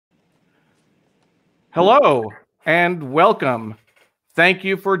Hello and welcome. Thank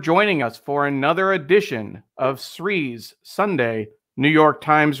you for joining us for another edition of Sri's Sunday New York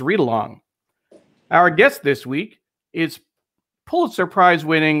Times Read Along. Our guest this week is Pulitzer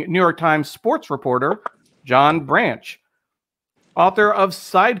Prize-winning New York Times sports reporter John Branch, author of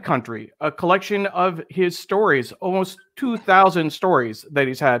Sidecountry, a collection of his stories, almost 2,000 stories that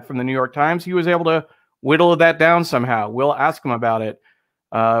he's had from the New York Times. He was able to whittle that down somehow. We'll ask him about it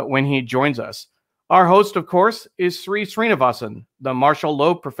when he joins us. Our host, of course, is Sri Srinivasan, the Marshall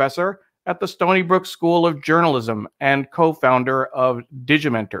Loeb Professor at the Stony Brook School of Journalism and co-founder of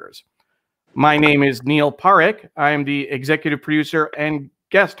Digimentors. My name is Neil Parekh. I am the executive producer and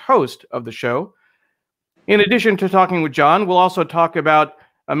guest host of the show. In addition to talking with John, we'll also talk about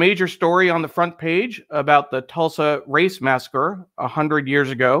a major story on the front page about the Tulsa race massacre 100 years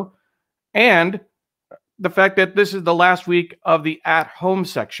ago, and the fact that this is the last week of the At Home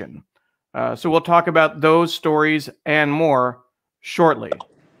section. So we'll talk about those stories and more shortly.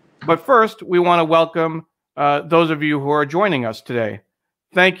 But first, we want to welcome those of you who are joining us today.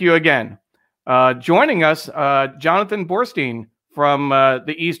 Thank you again. Joining us, Jonathan Borstein from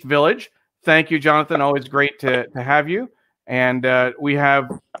the East Village. Thank you, Jonathan. Always great to have you. And we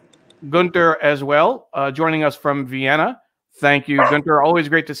have Gunter as well, joining us from Vienna. Thank you, Gunter. Always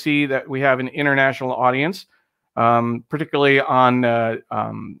great to see that we have an international audience. Particularly on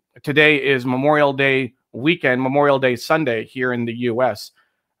today is Memorial Day weekend, Memorial Day Sunday here in the U.S.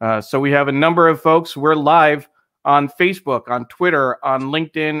 So we have a number of folks. We're live on Facebook, on Twitter, on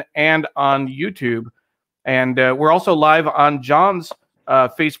LinkedIn, and on YouTube. And we're also live on John's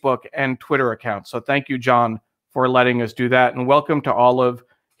Facebook and Twitter account. So thank you, John, for letting us do that. And welcome to all of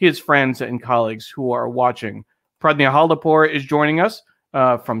his friends and colleagues who are watching. Pradnya Haldapur is joining us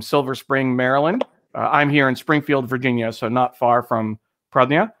from Silver Spring, Maryland. I'm here in Springfield, Virginia, so not far from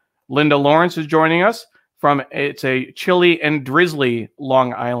Pradnya. Linda Lawrence is joining us from, it's a chilly and drizzly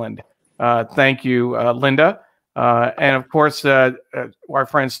Long Island. Thank you, Linda. And of course, our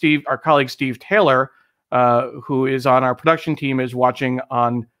friend Steve, our colleague Steve Taylor, who is on our production team, is watching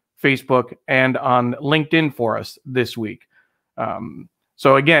on Facebook and on LinkedIn for us this week.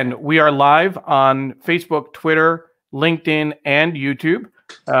 So again, we are live on Facebook, Twitter, LinkedIn, and YouTube.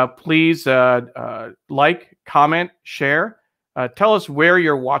 Please like, comment, share. Tell us where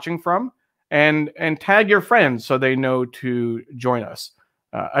you're watching from, and tag your friends so they know to join us.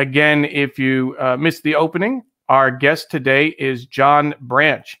 Again, if you missed the opening, our guest today is John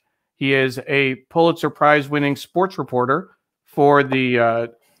Branch. He is a Pulitzer Prize-winning sports reporter for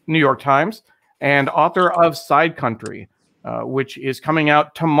the New York Times and author of Sidecountry, which is coming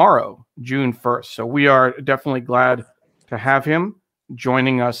out tomorrow, June 1st. So we are definitely glad to have him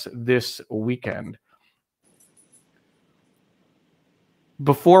joining us this weekend.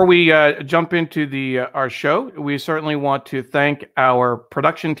 Before we jump into our show, we certainly want to thank our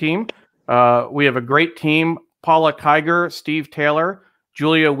production team. We have a great team: Paula Kiger, Steve Taylor,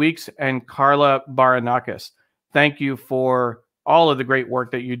 Julia Weeks, and Carla Baranauckas. Thank you for all of the great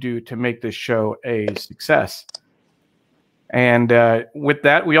work that you do to make this show a success. And with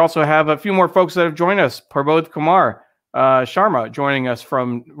that, we also have a few more folks that have joined us. Prabodh Kumar Sharma joining us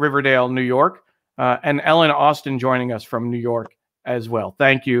from Riverdale, New York, and Ellen Austin joining us from New York as well.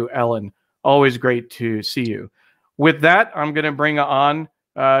 Thank you, Ellen. Always great to see you. With that, I'm going to bring on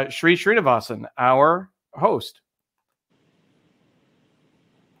Sri Srinivasan, our host.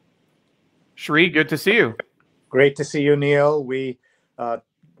 Sri, good to see you. Great to see you, Neil. We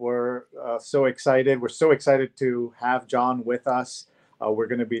were so excited. We're so excited to have John with us. We're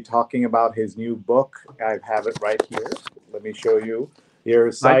going to be talking about his new book. I have it right here. Let me show you.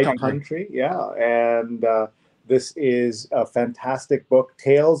 Here's Sidecountry. Yeah, and this is a fantastic book,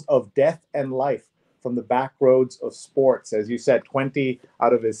 Tales of Death and Life from the Back Roads of Sports. As you said, 20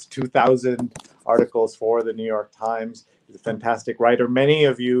 out of his 2,000 articles for the New York Times. He's a fantastic writer. Many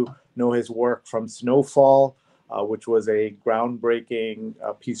of you know his work from Snowfall, which was a groundbreaking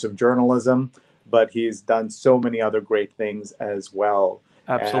piece of journalism, but he's done so many other great things as well.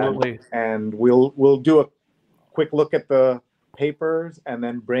 Absolutely. And we'll do a quick look at the papers and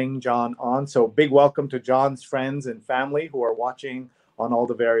then bring John on. So big welcome to John's friends and family who are watching on all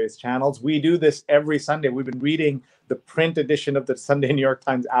the various channels. We do this every Sunday. We've been reading the print edition of the Sunday New York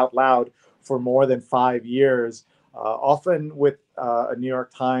Times out loud for more than 5 years, often with a New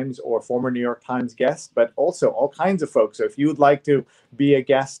York Times or former New York Times guest, but also all kinds of folks. So if you'd like to be a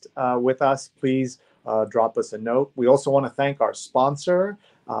guest with us, please drop us a note. We also want to thank our sponsor.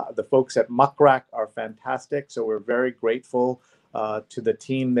 The folks at MuckRack are fantastic, so we're very grateful to the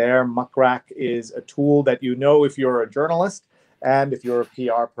team there. MuckRack is a tool that you know if you're a journalist and if you're a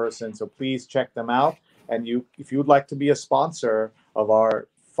PR person. So please check them out. And if you'd like to be a sponsor of our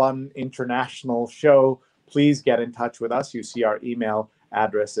fun international show, please get in touch with us. You see our email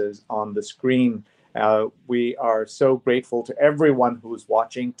addresses on the screen. We are so grateful to everyone who's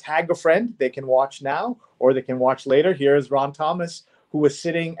watching. Tag a friend. They can watch now or they can watch later. Here's Ron Thomas, who was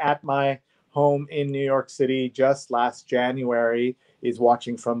sitting at my home in New York City just last January, is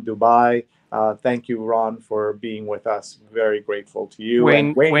watching from Dubai. Thank you, Ron, for being with us. Very grateful to you.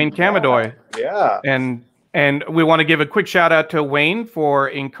 Wayne Camadoy. Yeah. And we want to give a quick shout out to Wayne for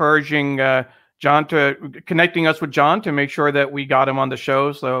encouraging John, connecting us with John to make sure that we got him on the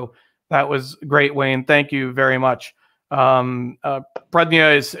show. So that was great, Wayne. Thank you very much.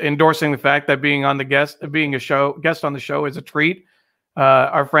 Pradnya is endorsing the fact that being a guest on the show is a treat.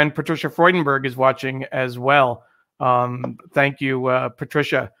 Our friend Patricia Freudenberg is watching as well. Thank you,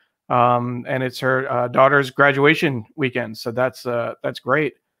 Patricia. And it's her daughter's graduation weekend, so that's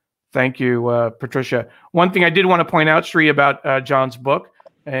great. Thank you, Patricia. One thing I did want to point out, Sri, about John's book,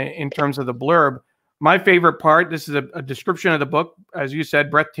 in terms of the blurb, my favorite part, this is a description of the book, as you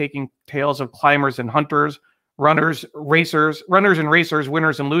said, breathtaking tales of climbers and hunters, runners and racers,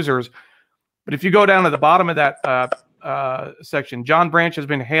 winners and losers. But if you go down to the bottom of that section, John Branch has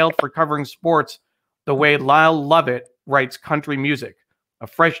been hailed for covering sports the way Lyle Lovett writes country music, a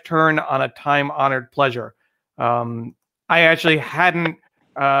fresh turn on a time-honored pleasure. I actually hadn't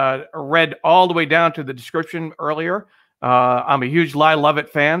read all the way down to the description earlier. I'm a huge Lyle Lovett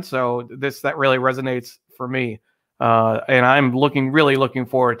fan, so that really resonates for me. And I'm really looking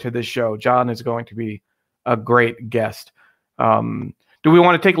forward to this show. John is going to be a great guest. Do we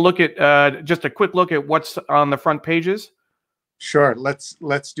want to take a look at just a quick look at what's on the front pages? Sure.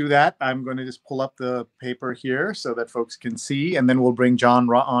 Let's do that. I'm going to just pull up the paper here so that folks can see, and then we'll bring John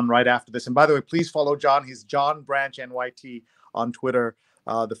on right after this. And by the way, please follow John. He's John Branch NYT on Twitter.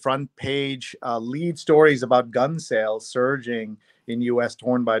 The front page lead stories about gun sales surging in U.S.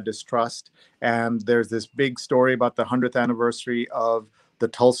 torn by distrust. And there's this big story about the 100th anniversary of the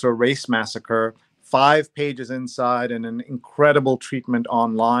Tulsa race massacre. 5 pages inside and an incredible treatment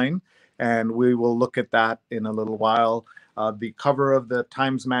online. And we will look at that in a little while. The cover of the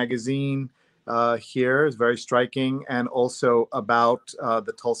Times Magazine here is very striking, and also about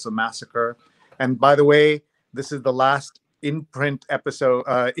the Tulsa massacre. And by the way, this is the last in-print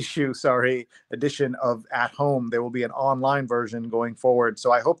edition of At Home. There will be an online version going forward.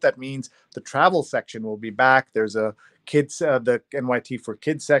 So I hope that means the travel section will be back. There's a kids, the NYT for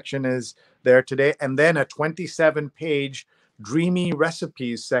Kids section is there today, and then a 27-page dreamy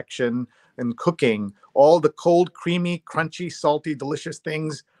recipes section and cooking. All the cold, creamy, crunchy, salty, delicious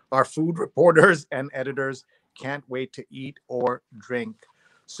things our food reporters and editors can't wait to eat or drink.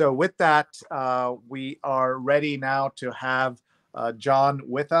 So with that, we are ready now to have John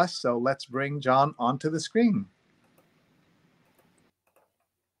with us. So let's bring John onto the screen.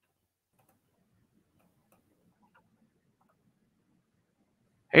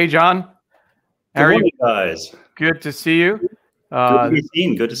 Hey, John. How are you guys? Good to see you. Good to be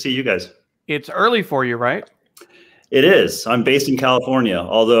seen. Good to see you guys. It's early for you, right? It is. I'm based in California,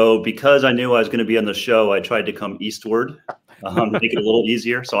 although because I knew I was going to be on the show, I tried to come eastward to make it a little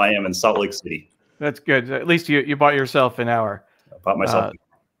easier. So I am in Salt Lake City. That's good. At least you bought yourself an hour. I bought myself.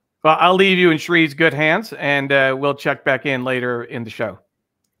 Well, I'll leave you in Shree's good hands, and we'll check back in later in the show.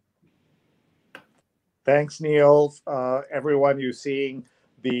 Thanks, Neil. Everyone, you seeing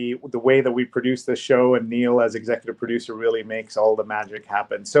the way that we produce the show, and Neil as executive producer really makes all the magic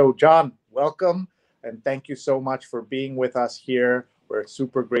happen. So John, welcome, and thank you so much for being with us here. We're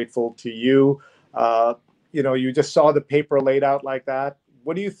super grateful to you. You just saw the paper laid out like that.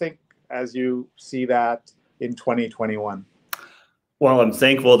 What do you think as you see that in 2021? Well, I'm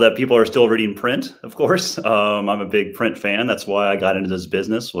thankful that people are still reading print, of course. I'm a big print fan. That's why I got into this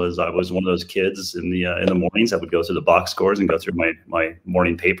business. I was one of those kids in the mornings that would go through the box scores and go through my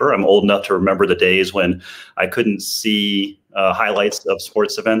morning paper. I'm old enough to remember the days when I couldn't see highlights of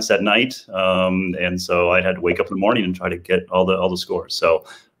sports events at night. And so I had to wake up in the morning and try to get all the scores. So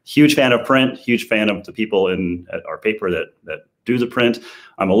huge fan of print, huge fan of the people at our paper that do the print.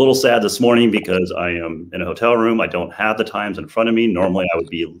 I'm a little sad this morning because I am in a hotel room. I don't have the times in front of me. Normally I would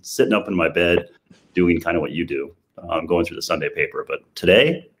be sitting up in my bed doing kind of what you do, going through the Sunday paper. But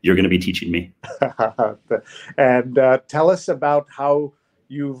today you're going to be teaching me. And tell us about how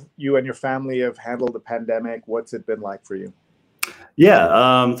you and your family have handled the pandemic. What's it been like for you?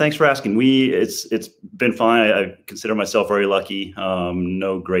 Yeah, thanks for asking. It's been fine. I consider myself very lucky.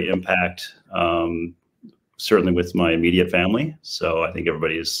 No great impact. certainly with my immediate family. So I think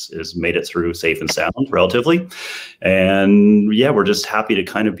everybody is made it through safe and sound, relatively. And yeah, we're just happy to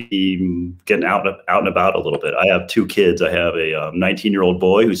kind of be getting out and about a little bit. I have two kids. I have a 19-year-old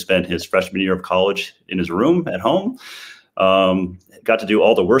boy who spent his freshman year of college in his room at home. Got to do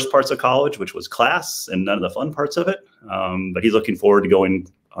all the worst parts of college, which was class, and none of the fun parts of it. But he's looking forward to going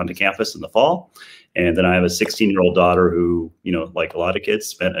onto campus in the fall. And then I have a 16-year-old daughter who, you know, like a lot of kids,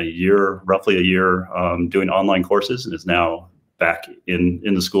 spent roughly a year doing online courses, and is now back in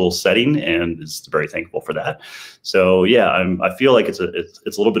the school setting, and is very thankful for that. So yeah, I feel like it's a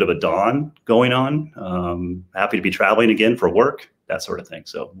little bit of a dawn going on. Happy to be traveling again for work, that sort of thing.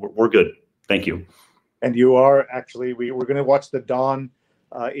 So we're good. Thank you. And you are actually, we're going to watch the dawn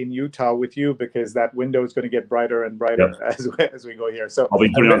in Utah with you, because that window is going to get brighter and brighter as we go here. So I'll be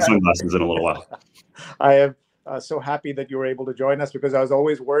putting on sunglasses in a little while. I am so happy that you were able to join us, because I was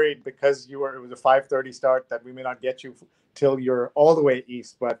always worried, because it was a 5:30 start, that we may not get you till you're all the way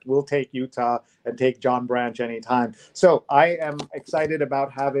east, but we'll take Utah and take John Branch anytime. So I am excited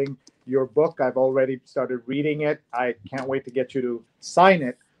about having your book. I've already started reading it. I can't wait to get you to sign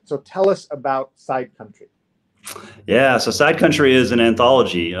it. So tell us about Sidecountry. Yeah, so Sidecountry is an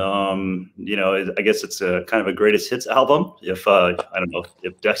anthology. You know, I guess it's a kind of a greatest hits album. If I don't know,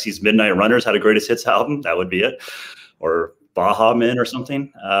 if Dexy's Midnight Runners had a greatest hits album, that would be it, or Baja Men or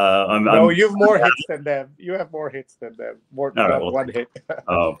something. No, you have more hits than them. You have more hits than them. More than one hit.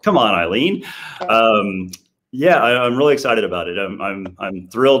 Oh, come on, Eileen. Yeah, I'm really excited about it. I'm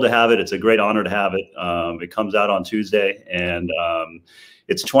thrilled to have it. It's a great honor to have it. It comes out on Tuesday, and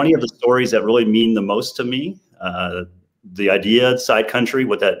it's 20 of the stories that really mean the most to me. The idea, Sidecountry,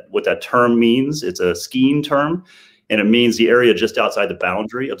 what that term means, it's a skiing term, and it means the area just outside the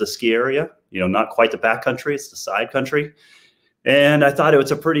boundary of the ski area. You know, not quite the backcountry, it's the side country. And I thought it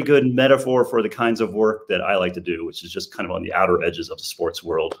was a pretty good metaphor for the kinds of work that I like to do, which is just kind of on the outer edges of the sports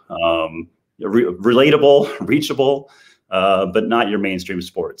world. Relatable, reachable, but not your mainstream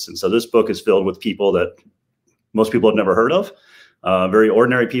sports. And so this book is filled with people that most people have never heard of. Very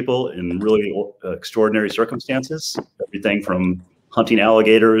ordinary people in really extraordinary circumstances. Everything from hunting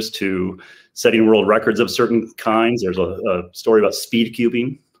alligators to setting world records of certain kinds. There's a story about speed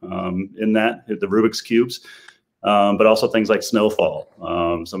cubing in that, the Rubik's Cubes, but also things like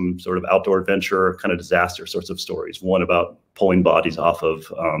snowfall, some sort of outdoor adventure, kind of disaster sorts of stories. One about pulling bodies off of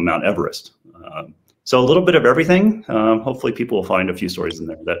Mount Everest. So a little bit of everything. Hopefully people will find a few stories in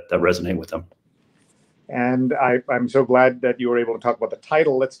there that resonate with them. And I'm so glad that you were able to talk about the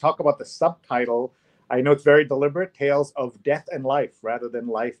title. Let's talk about the subtitle. I know it's very deliberate, Tales of Death and Life, rather than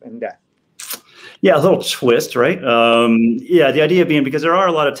Life and Death. Yeah, a little twist, right? Yeah, the idea being, because there are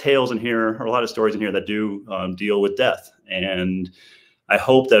a lot of tales in here, or a lot of stories in here that do deal with death. And I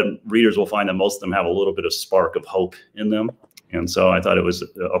hope that readers will find that most of them have a little bit of spark of hope in them. And so I thought it was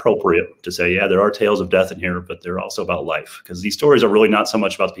appropriate to say, yeah, there are tales of death in here, but they're also about life. Because these stories are really not so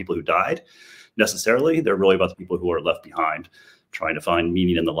much about the people who died, necessarily. They're really about the people who are left behind, trying to find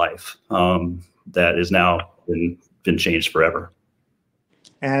meaning in the life that is now been changed forever.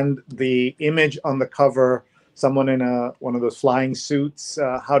 And the image on the cover, someone in one of those flying suits.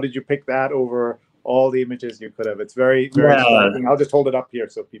 How did you pick that over all the images you could have? It's very, very striking. I'll just hold it up here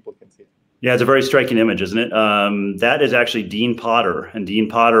so people can see it. Yeah, it's a very striking image, isn't it? That is actually Dean Potter. And Dean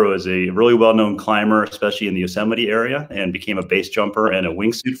Potter was a really well-known climber, especially in the Yosemite area, and became a base jumper and a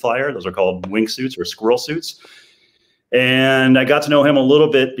wingsuit flyer. Those are called wingsuits or squirrel suits. And I got to know him a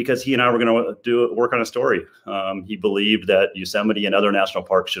little bit because he and I were going to work on a story. He believed that Yosemite and other national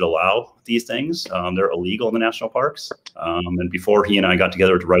parks should allow these things. They're illegal in the national parks. And before he and I got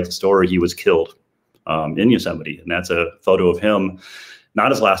together to write the story, he was killed in Yosemite. And that's a photo of him. Not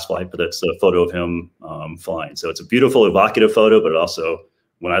his last flight, but it's a photo of him flying. So it's a beautiful, evocative photo, but also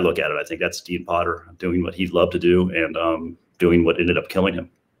when I look at it, I think that's Dean Potter doing what he'd love to do and doing what ended up killing him.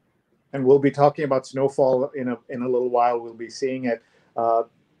 And we'll be talking about snowfall in a little while. We'll be seeing it.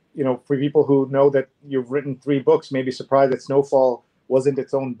 You know, for people who know that you've written 3 books, may be surprised that Snowfall wasn't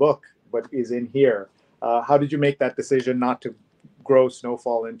its own book, but is in here. How did you make that decision not to grow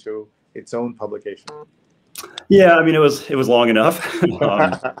Snowfall into its own publication? Yeah, I mean, it was long enough.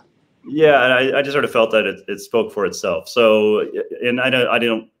 Yeah, and I just sort of felt that it spoke for itself. So, and I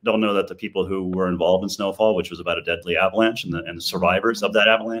don't know that the people who were involved in Snowfall, which was about a deadly avalanche, and the survivors of that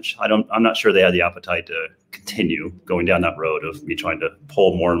avalanche, I'm not sure they had the appetite to continue going down that road of me trying to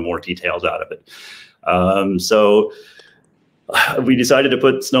pull more and more details out of it. So we decided to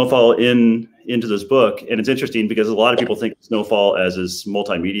put Snowfall into this book, and it's interesting because a lot of people think of Snowfall as this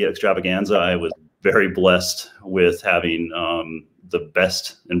multimedia extravaganza. I was very blessed with having the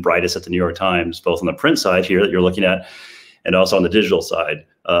best and brightest at the New York Times, both on the print side here that you're looking at, and also on the digital side.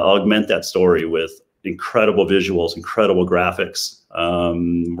 Augment that story with incredible visuals, incredible graphics.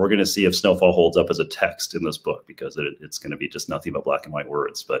 We're going to see if snowfall holds up as a text in this book, because it's going to be just nothing but black and white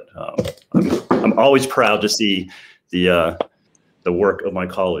words. But I'm always proud to see the work of my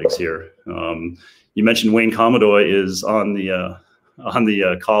colleagues here. You mentioned Wayne Commodore is on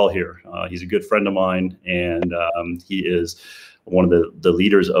the call here. He's a good friend of mine, and he is one of the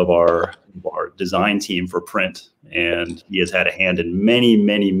leaders of our design team for print, and he has had a hand in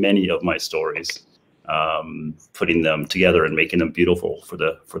many of my stories, putting them together and making them beautiful for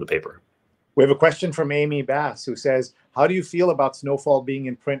the paper. We have a question from Amy Bass, who says, how do you feel about Snowfall being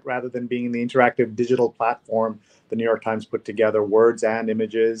in print rather than being in the interactive digital platform the New York Times put together, words and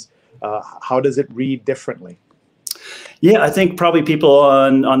images? How does it read differently? Yeah, I think probably people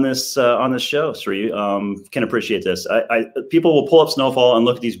on this show, Sri, can appreciate this. People will pull up Snowfall and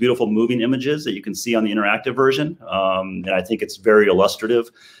look at these beautiful moving images that you can see on the interactive version, and I think it's very illustrative.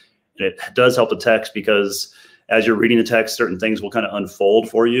 It does help the text, because as you're reading the text, certain things will kind of unfold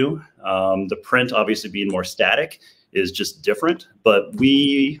for you. The print, obviously being more static, is just different. But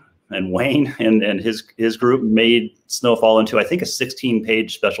we and Wayne and his group made Snowfall into, I think, a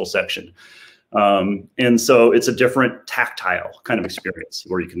 16-page special section. And so it's a different tactile kind of experience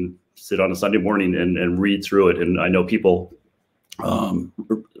where you can sit on a Sunday morning and read through it. And I know people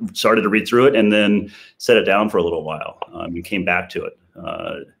started to read through it and then set it down for a little while and came back to it.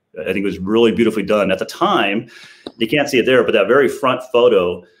 I think it was really beautifully done. At the time, you can't see it there, but that very front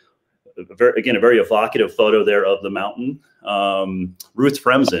photo, again, a very evocative photo there of the mountain. Ruth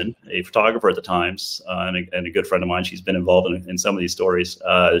Fremsen, a photographer at the Times, and a good friend of mine, she's been involved in some of these stories.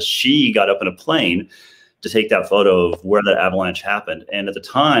 She got up in a plane to take that photo of where that avalanche happened. And at the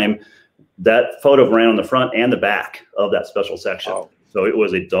time, that photo ran on the front and the back of that special section. Oh. So it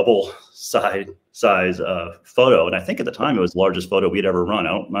was a double size photo. And I think at the time it was the largest photo we'd ever run.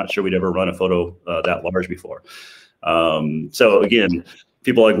 I'm not sure we'd ever run a photo that large before. So again,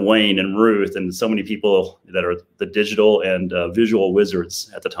 people like Wayne and Ruth and so many people that are the digital and visual wizards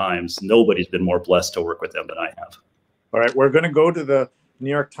at the Times, nobody's been more blessed to work with them than I have. All right, we're going to go to the New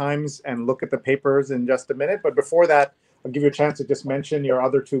York Times and look at the papers in just a minute. But before that, I'll give you a chance to just mention your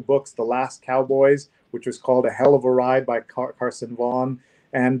other two books, The Last Cowboys, which was called A Hell of a Ride by Carson Vaughn,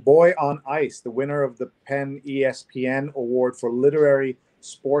 and Boy on Ice, the winner of the Penn ESPN Award for Literary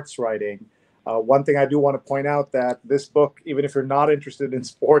Sports Writing. One thing I do want to point out, that this book, even if you're not interested in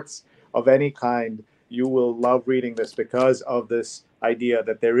sports of any kind, you will love reading this because of this idea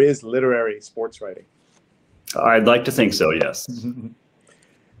that there is literary sports writing. I'd like to think so, yes.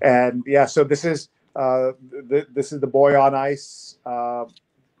 And yeah, so this is the Boy on Ice,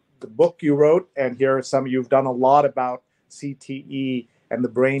 the book you wrote, and here are some. You've done a lot about CTE and the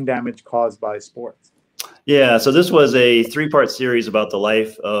brain damage caused by sports. Yeah, so this was a 3-part series about the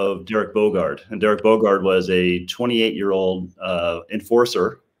life of Derek Bogard. And Derek Bogard was a 28-year-old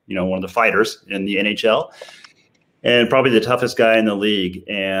enforcer, one of the fighters in the NHL, and probably the toughest guy in the league.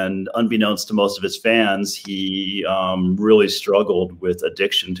 And unbeknownst to most of his fans, he really struggled with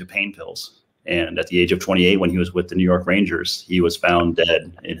addiction to pain pills. And at the age of 28, when he was with the New York Rangers, he was found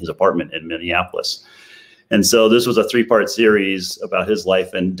dead in his apartment in Minneapolis. And so this was a 3-part series about his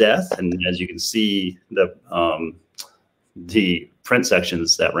life and death. And as you can see, the print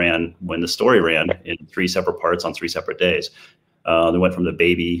sections that ran when the story ran in 3 separate parts on 3 separate days. They went from the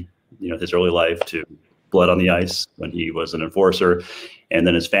baby, his early life, to blood on the ice when he was an enforcer. And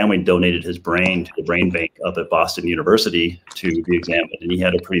then his family donated his brain to the brain bank up at Boston University to be examined. And he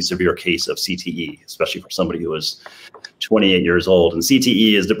had a pretty severe case of CTE, especially for somebody who was 28 years old. And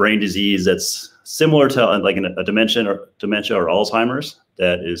CTE is the brain disease that's similar to like a dementia or Alzheimer's,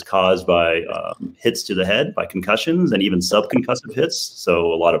 that is caused by hits to the head, by concussions, and even subconcussive hits.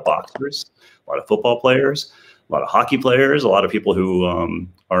 So a lot of boxers, a lot of football players, a lot of hockey players, a lot of people who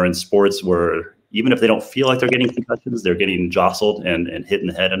are in sports where even if they don't feel like they're getting concussions, they're getting jostled and hit in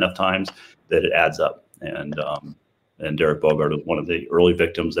the head enough times that it adds up. And Derek Bogard was one of the early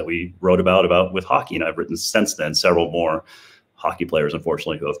victims that we wrote about with hockey. And I've written since then several more hockey players,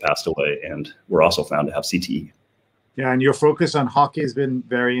 unfortunately, who have passed away and were also found to have CTE. Yeah, and your focus on hockey has been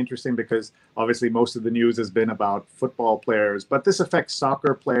very interesting because obviously most of the news has been about football players, but this affects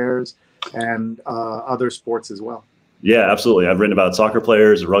soccer players and other sports as well. Yeah, absolutely. I've written about soccer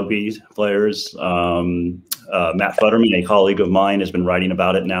players, rugby players. Matt Futterman, a colleague of mine, has been writing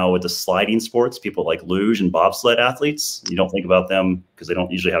about it now with the sliding sports, people like luge and bobsled athletes. You don't think about them because they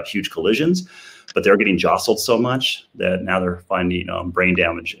don't usually have huge collisions, but they're getting jostled so much that now they're finding brain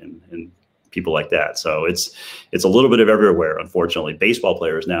damage in people like that. So it's a little bit of everywhere, unfortunately. Baseball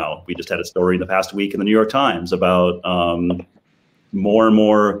players now, we just had a story in the past week in the New York Times about more and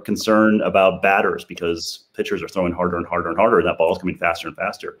more concern about batters because pitchers are throwing harder and harder and harder, and that ball is coming faster and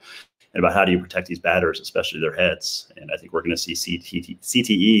faster. And about how do you protect these batters, especially their heads. And I think we're going to see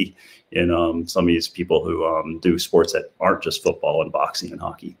CTE in some of these people who do sports that aren't just football and boxing and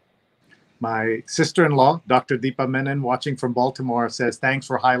hockey. My sister-in-law, Dr. Deepa Menon, watching from Baltimore, says, thanks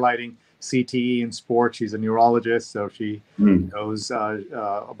for highlighting CTE in sports. She's a neurologist, so she knows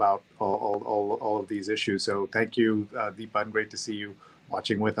about all of these issues. So thank you, Deepa, and great to see you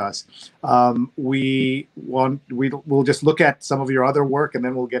watching with us. We'll just look at some of your other work, and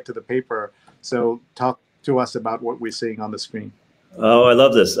then we'll get to the paper. So talk to us about what we're seeing on the screen. Oh, I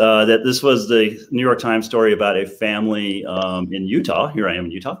love this. This was the New York Times story about a family in Utah. Here I am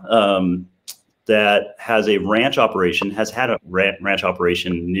in Utah. That has a ranch operation, has had a ranch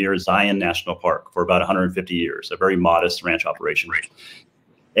operation near Zion National Park for about 150 years, a very modest ranch operation.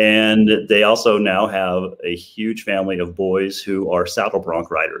 And they also now have a huge family of boys who are saddle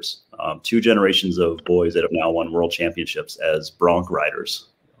bronc riders. 2 generations of boys that have now won world championships as bronc riders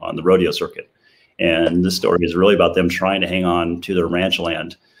on the rodeo circuit. And this story is really about them trying to hang on to their ranch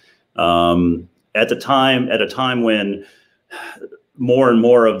land. At a time when more and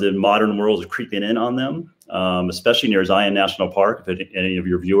more of the modern world is creeping in on them, especially near Zion National Park. If any of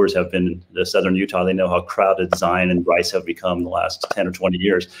your viewers have been to southern Utah, they know how crowded Zion and Bryce have become in the last 10 or 20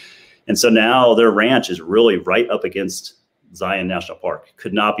 years. And so now their ranch is really right up against Zion National Park.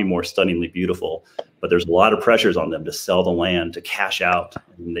 Could not be more stunningly beautiful, but there's a lot of pressures on them to sell the land, to cash out.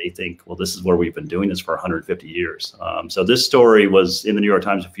 And they think, well, this is where we've been doing this for 150 years. So this story was in the New York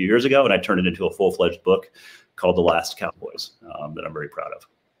Times a few years ago, and I turned it into a full-fledged book called The Last Cowboys that I'm very proud of.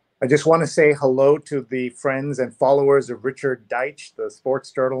 I just want to say hello to the friends and followers of Richard Deitch, the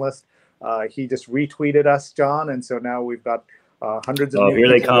sports journalist. He just retweeted us, John, and so now we've got hundreds of new here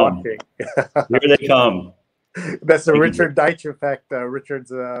they people come. Here they come. That's the Richard Deitch effect. Rich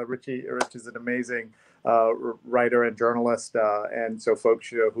is an amazing writer and journalist, and so folks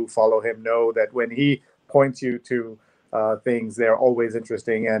who follow him know that when he points you to things, they're always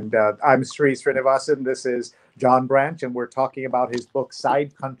interesting. And I'm Sri Srinivasan. This is John Branch, and we're talking about his book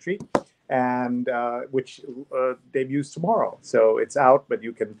Sidecountry, and which debuts tomorrow. So it's out, but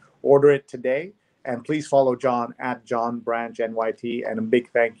you can order it today. And please follow John at John Branch NYT. And a big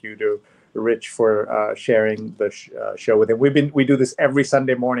thank you to Rich for sharing the show with him. We do this every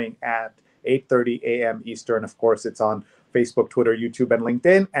Sunday morning at 8:30 a.m. Eastern. Of course, it's on Facebook, Twitter, YouTube, and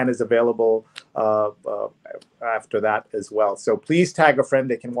LinkedIn, and is available after that as well. So please tag a friend.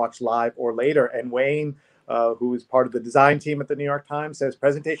 They can watch live or later. And Wayne, who is part of the design team at the New York Times, says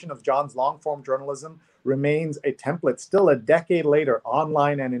presentation of John's long-form journalism remains a template still a decade later,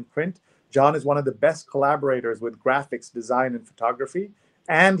 online and in print. John is one of the best collaborators with graphics, design, and photography,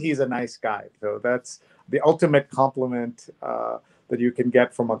 and he's a nice guy. So that's the ultimate compliment that you can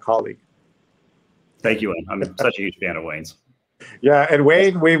get from a colleague. Thank you, Wayne. I'm such a huge fan of Wayne's. Yeah, and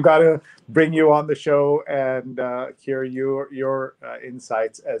Wayne, we've got to bring you on the show and hear your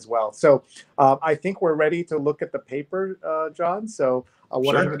insights as well. So I think we're ready to look at the paper, John. So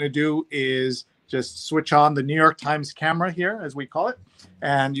what I'm going to do is just switch on the New York Times camera here, as we call it,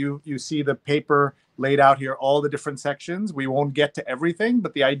 and you see the paper laid out here, all the different sections. We won't get to everything,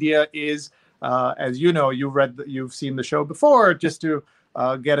 but the idea is, as you know, you've seen the show before, just to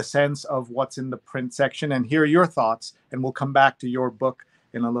get a sense of what's in the print section and hear your thoughts. And we'll come back to your book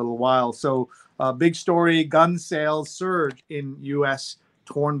in a little while. So big story, gun sales surge in U.S.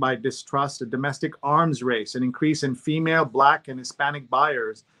 torn by distrust, a domestic arms race, an increase in female, Black, and Hispanic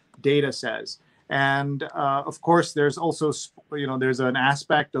buyers, data says. And of course, there's also, there's an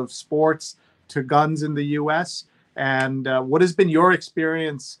aspect of sports to guns in the U.S. And what has been your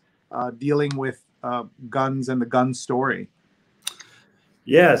experience dealing with guns and the gun story?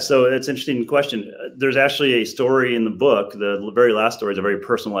 Yeah, so that's an interesting question. There's actually a story in the book. The very last story is a very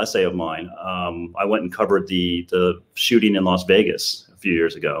personal essay of mine. I went and covered the shooting in Las Vegas a few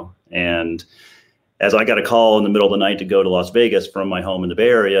years ago. And as I got a call in the middle of the night to go to Las Vegas from my home in the Bay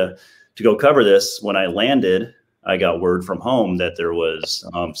Area to go cover this, when I landed, I got word from home that there was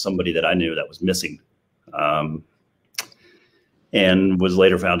somebody that I knew that was missing, and was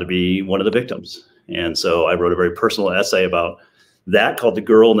later found to be one of the victims. And so I wrote a very personal essay about that, called The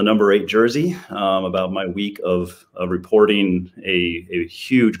Girl in the Number 8 Jersey, about my week of reporting a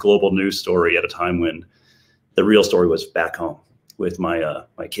huge global news story at a time when the real story was back home with my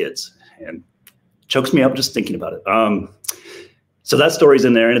kids, and chokes me up just thinking about it. So that story's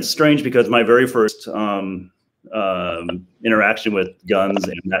in there, and it's strange because my very first interaction with guns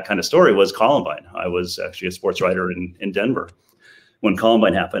and that kind of story was Columbine. I was actually a sports writer in Denver when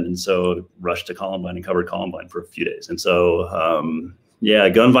Columbine happened, and so rushed to Columbine and covered Columbine for a few days. And so, yeah,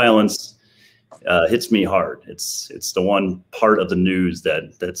 gun violence hits me hard. It's the one part of the news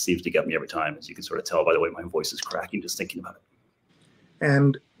that seems to get me every time, as you can sort of tell by the way my voice is cracking just thinking about it.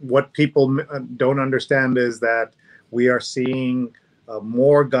 And what people don't understand is that we are seeing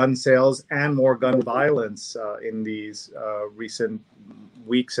more gun sales and more gun violence in these recent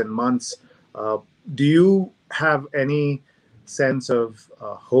weeks and months. Do you have any sense of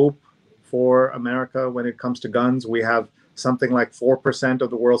hope for America when it comes to guns? We have something like 4% of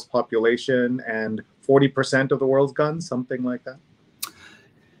the world's population and 40% of the world's guns, something like that.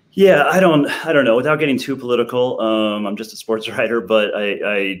 Yeah, I don't know. Without getting too political, I'm just a sports writer, but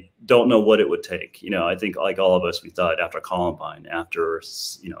I don't know what it would take. You know, I think like all of us, we thought after Columbine, after,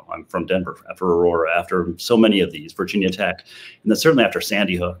 you know, I'm from Denver, after Aurora, after so many of these, Virginia Tech, and then certainly after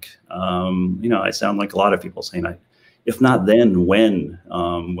Sandy Hook, you know, I sound like a lot of people saying, if not then, when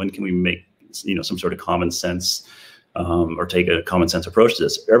can we make, you know, some sort of common sense or take a common sense approach to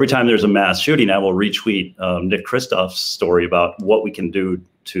this? Every time there's a mass shooting, I will retweet Nick Kristoff's story about what we can do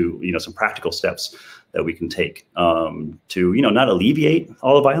to, you know, some practical steps that we can take to, you know, not alleviate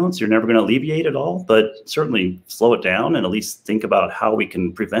all the violence. You're never going to alleviate it all, but certainly slow it down and at least think about how we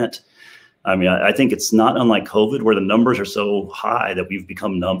can prevent. I mean, I think it's not unlike COVID, where the numbers are so high that we've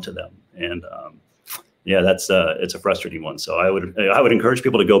become numb to them. And yeah, it's a frustrating one. So I would encourage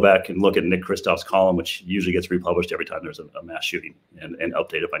people to go back and look at Nick Kristoff's column, which usually gets republished every time there's a mass shooting, and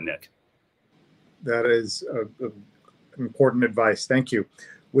updated by Nick. That is important advice. Thank you.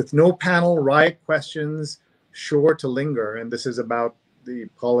 With no panel, riot questions sure to linger. And this is about the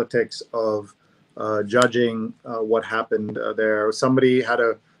politics of judging what happened there. Somebody had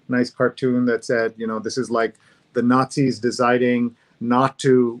a nice cartoon that said, you know, this is like the Nazis deciding not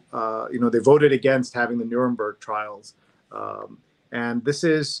to, you know, they voted against having the Nuremberg trials. And this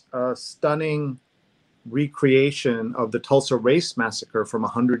is a stunning recreation of the Tulsa Race Massacre from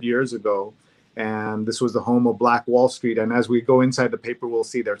 100 years ago. And this was the home of Black Wall Street. And as we go inside the paper, we'll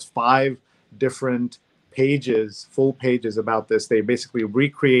see there's 5 different pages, full pages about this. They basically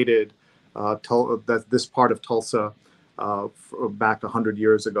recreated this part of Tulsa back 100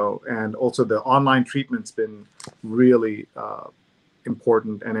 years ago. And also the online treatment's been really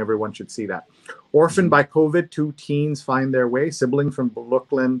important, and everyone should see that. Orphaned by COVID, 2 teens find their way. Sibling from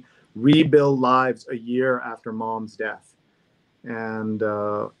Brooklyn rebuild lives a year after mom's death. And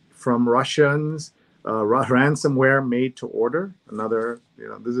from Russians, ransomware made to order. Another, you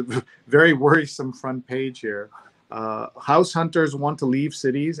know, this is a very worrisome front page here. House hunters want to leave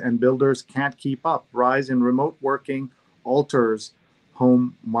cities and builders can't keep up. Rise in remote working alters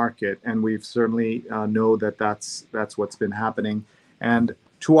home market. And we've certainly know that that's what's been happening. And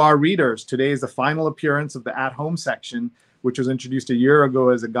to our readers, today is the final appearance of the at-home section, which was introduced a year ago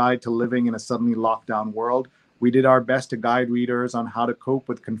as a guide to living in a suddenly locked down world. We did our best to guide readers on how to cope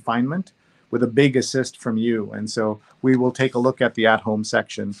with confinement, with a big assist from you. And so we will take a look at the at-home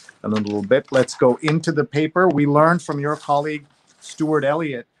section in a little bit. Let's go into the paper. We learned from your colleague, Stuart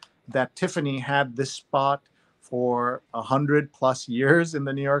Elliott, that Tiffany had this spot for 100+ years in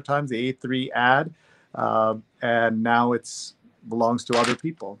the New York Times, the A3 ad, and now it's belongs to other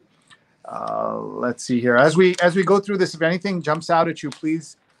people. Let's see here. As we go through this, if anything jumps out at you,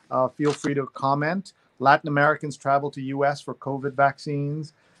 please feel free to comment. Latin Americans travel to U.S. for COVID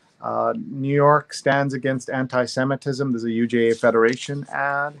vaccines. New York stands against anti-Semitism. There's a UJA Federation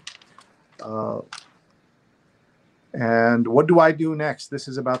ad. And what do I do next? This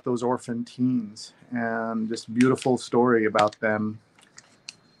is about those orphan teens and this beautiful story about them.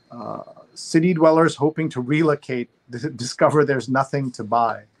 City dwellers hoping to relocate discover there's nothing to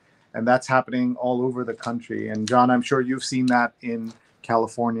buy. And that's happening all over the country. And John, I'm sure you've seen that in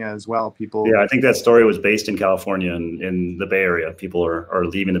California as well. People. Yeah, I think that story was based in California and in the Bay Area. People are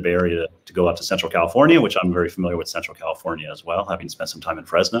leaving the Bay Area to go out to Central California, which I'm very familiar with Central California as well, having spent some time in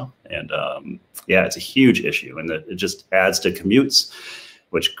Fresno. And yeah, it's a huge issue, and it just adds to commutes,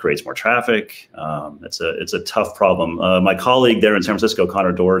 which creates more traffic. It's a tough problem. My colleague there in San Francisco,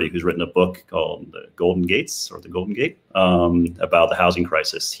 Connor Doherty, who's written a book called The Golden Gates, or The Golden Gate, about the housing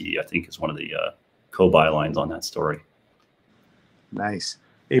crisis. He, I think, is one of the co-bylines on that story. Nice.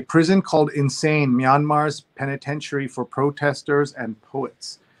 A prison called Insane, Myanmar's penitentiary for protesters and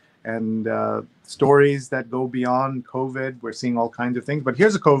poets. And stories that go beyond COVID. We're seeing all kinds of things. But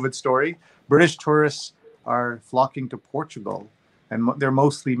here's a COVID story. British tourists are flocking to Portugal, and they're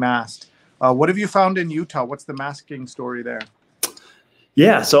mostly masked. What have you found in Utah? What's the masking story there?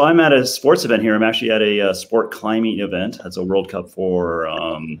 Yeah, so I'm at a sports event here. I'm actually at a sport climbing event. That's a World Cup for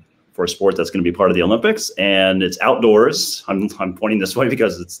a sport that's going to be part of the Olympics, and it's outdoors. I'm pointing this way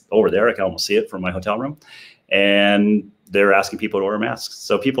because it's over there. I can almost see it from my hotel room, and they're asking people to wear masks.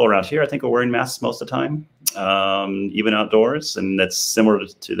 So people around here, I think, are wearing masks most of the time, even outdoors, and that's similar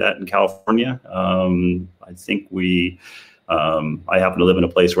to that in California. I think I happen to live in a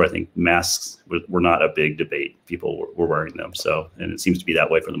place where I think masks were not a big debate. People were wearing them. So, and it seems to be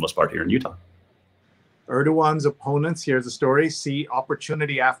that way for the most part here in Utah. Erdogan's opponents, here's a story, see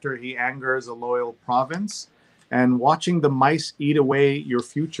opportunity after he angers a loyal province. And watching the mice eat away your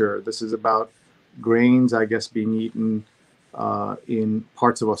future. This is about grains, I guess, being eaten in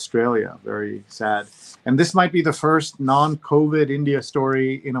parts of Australia. Very sad. And this might be the first non-COVID India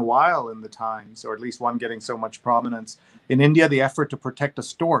story in a while in the Times, or at least one getting so much prominence. In India, the effort to protect a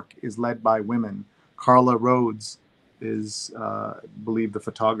stork is led by women. Carla Rhodes is, I believe the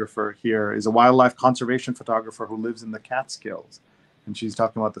photographer here, is a wildlife conservation photographer who lives in the Catskills. And she's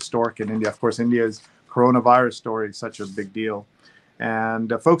talking about the stork in India. Of course, India's coronavirus story is such a big deal.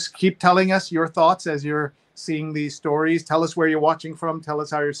 And folks, keep telling us your thoughts as you're seeing these stories. Tell us where you're watching from. Tell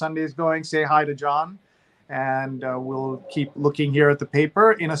us how your Sunday is going. Say hi to John. And we'll keep looking here at the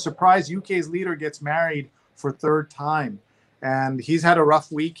paper. In a surprise, UK's leader gets married for third time. And he's had a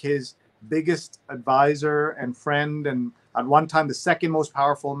rough week. His biggest advisor and friend, and at one time the second most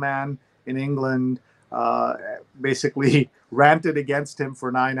powerful man in England, basically ranted against him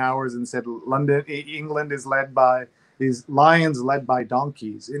for 9 hours and said England is lions led by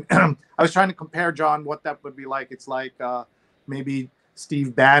donkeys. I was trying to compare, John, what that would be like. It's like maybe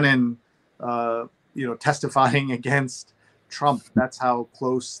Steve Bannon, testifying against Trump. That's how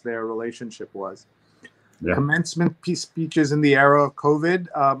close their relationship was. Yeah. Commencement speeches in the era of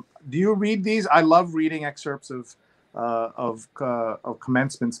COVID. Do you read these? I love reading excerpts of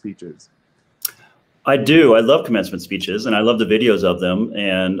commencement speeches. I do. I love commencement speeches, and I love the videos of them.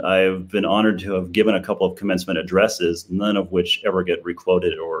 And I've been honored to have given a couple of commencement addresses, none of which ever get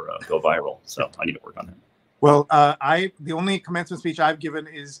requoted or go viral. So I need to work on that. Well, the only commencement speech I've given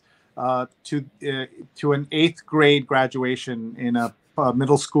is to an 8th grade graduation in a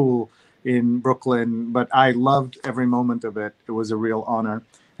middle school in Brooklyn, but I loved every moment of it. It was a real honor.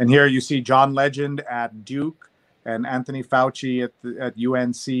 And here you see John Legend at Duke and Anthony Fauci at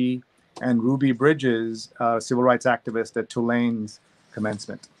UNC and Ruby Bridges, civil rights activist at Tulane's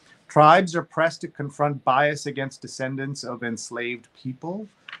commencement. Tribes are pressed to confront bias against descendants of enslaved people.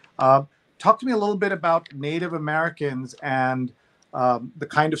 Talk to me a little bit about Native Americans and the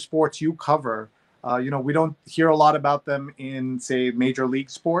kind of sports you cover. We don't hear a lot about them in, say, major league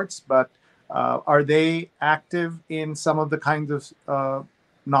sports, but are they active in some of the kinds of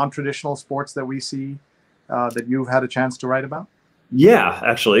non-traditional sports that we see that you've had a chance to write about? Yeah,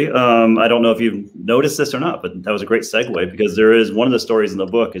 actually. I don't know if you've noticed this or not, but that was a great segue, because there is one of the stories in the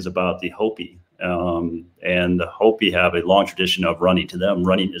book is about the Hopi. And the Hopi have a long tradition of running. To them,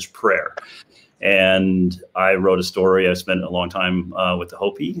 running is prayer. And I wrote a story. I spent a long time with the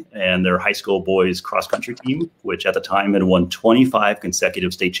Hopi and their high school boys cross country team, which at the time had won 25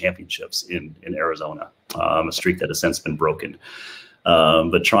 consecutive state championships in Arizona, a streak that has since been broken.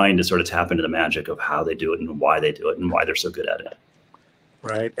 But trying to sort of tap into the magic of how they do it and why they do it and why they're so good at it.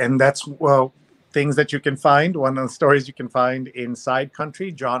 Right. And that's, well, things that you can find. One of the stories you can find in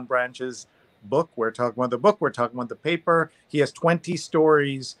Sidecountry, John Branch's book. We're talking about the book. We're talking about the paper. He has 20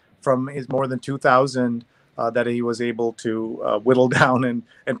 stories from his more than 2,000 that he was able to whittle down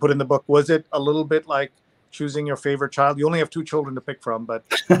and put in the book. Was it a little bit like choosing your favorite child? You only have 2 children to pick from, but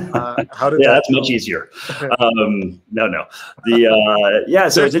how did yeah, that's much easier. No.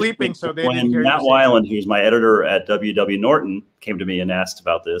 So they're sleeping, so they didn't hear Matt Weiland, who's my editor at WW Norton, came to me and asked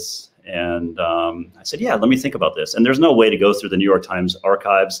about this. And I said, yeah, let me think about this. And there's no way to go through the New York Times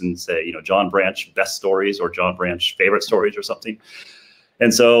archives and say, John Branch best stories or John Branch favorite stories or something.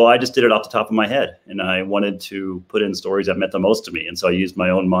 And so I just did it off the top of my head, and I wanted to put in stories that meant the most to me. And so I used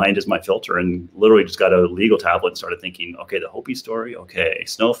my own mind as my filter and literally just got a legal tablet and started thinking, okay, the Hopi story, okay,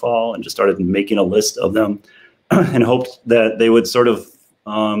 snowfall, and just started making a list of them and hoped that they would sort of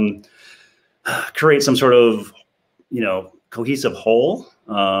create some sort of, cohesive whole.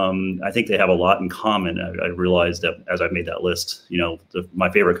 I think they have a lot in common. I realized that as I made that list,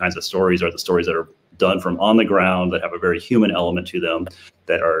 my favorite kinds of stories are the stories that are done from on the ground, that have a very human element to them,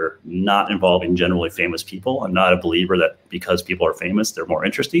 that are not involving generally famous people. I'm not a believer that because people are famous, they're more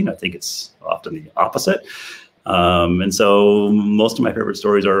interesting. I think it's often the opposite. And so most of my favorite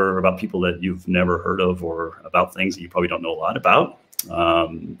stories are about people that you've never heard of or about things that you probably don't know a lot about.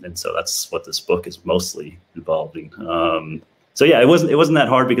 And so that's what this book is mostly involving. So So yeah, it wasn't that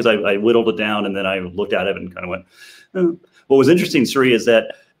hard because I whittled it down and then I looked at it and kind of went. What was interesting, Sri, is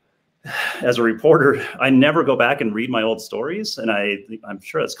that as a reporter, I never go back and read my old stories, and I'm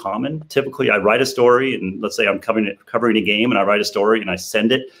sure that's common. Typically, I write a story, and let's say I'm covering a game, and I write a story and I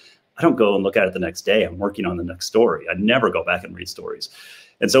send it. I don't go and look at it the next day. I'm working on the next story. I never go back and read stories.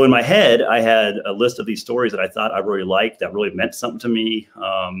 And so in my head, I had a list of these stories that I thought I really liked, that really meant something to me.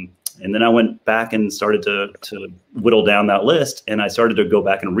 And then I went back and started to whittle down that list, and I started to go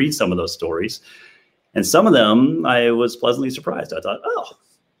back and read some of those stories. And some of them, I was pleasantly surprised. I thought, oh,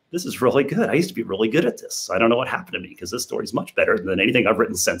 this is really good. I used to be really good at this. I don't know what happened to me, because this story is much better than anything I've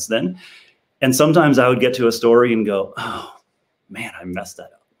written since then. And sometimes I would get to a story and go, oh, man, I messed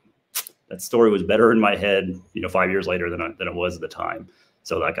that up. That story was better in my head, 5 years later than it was at the time.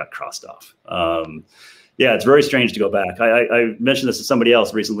 So that got crossed off. Yeah, it's very strange to go back. I mentioned this to somebody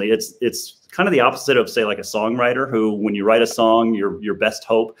else recently. It's kind of the opposite of, say, like a songwriter who, when you write a song, your best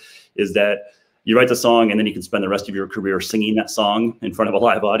hope is that you write the song and then you can spend the rest of your career singing that song in front of a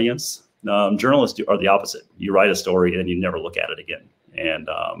live audience. Journalists are the opposite. You write a story and you never look at it again. And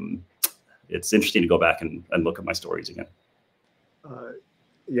it's interesting to go back and look at my stories again.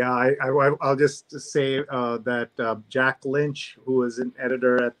 Yeah, I'll just say that Jack Lynch, who was an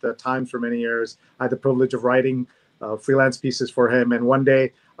editor at the Times for many years, I had the privilege of writing freelance pieces for him. And one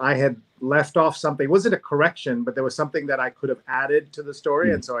day I had left off something. It wasn't a correction, but there was something that I could have added to the story.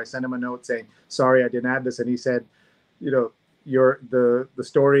 Mm-hmm. And so I sent him a note saying, sorry, I didn't add this. And he said, the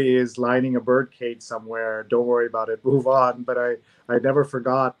story is lining a bird cage somewhere. Don't worry about it. Move on. But I never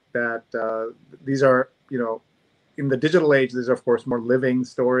forgot that these are, in the digital age, these are, of course, more living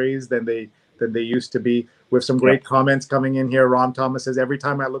stories than they used to be. We have some great comments coming in here. Ron Thomas says, every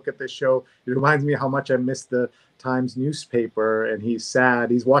time I look at this show, it reminds me how much I miss the Times newspaper, and he's sad.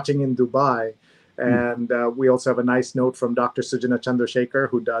 He's watching in Dubai. And we also have a nice note from Dr. Sujana Chandrasekhar,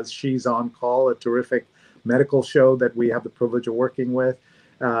 who does She's on Call, a terrific medical show that we have the privilege of working with.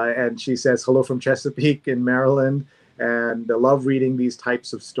 And she says, hello from Chesapeake in Maryland. And I love reading these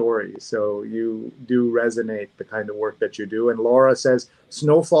types of stories. So you do resonate, the kind of work that you do. And Laura says,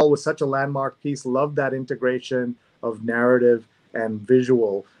 Snowfall was such a landmark piece. Love that integration of narrative and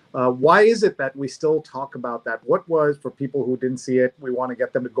visual. Why is it that we still talk about that? What was, for people who didn't see it, we want to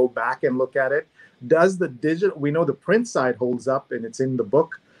get them to go back and look at it. Does the digital, we know the print side holds up and it's in the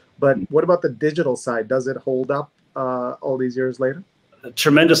book, but what about the digital side? Does it hold up all these years later?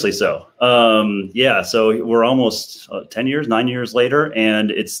 Tremendously so. Yeah, so we're almost 9 years later,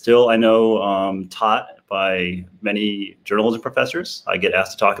 and it's still, I know, taught by many journalism professors. I get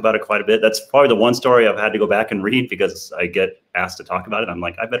asked to talk about it quite a bit. That's probably the one story I've had to go back and read because I get asked to talk about it. I'm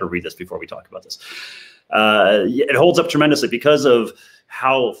like, I better read this before we talk about this. It holds up tremendously because of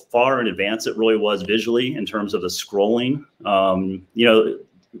how far in advance it really was visually in terms of the scrolling.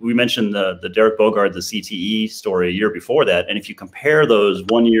 We mentioned the Derek Bogard, the CTE story a year before that. And if you compare those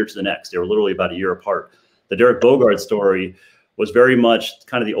 1 year to the next, they were literally about a year apart. The Derek Bogard story was very much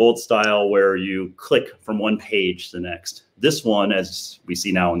kind of the old style where you click from one page to the next. This one, as we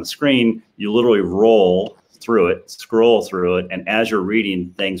see now on the screen, you literally roll through it, scroll through it, and as you're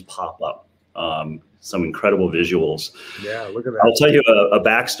reading, things pop up. Some incredible visuals. Yeah, look at that. I'll tell you a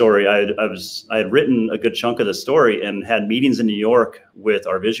backstory. I had written a good chunk of the story and had meetings in New York with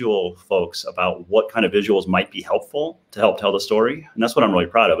our visual folks about what kind of visuals might be helpful to help tell the story. And that's what I'm really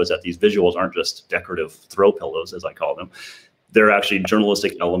proud of, is that these visuals aren't just decorative throw pillows, as I call them. They're actually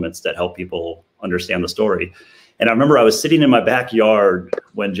journalistic elements that help people understand the story. And I remember I was sitting in my backyard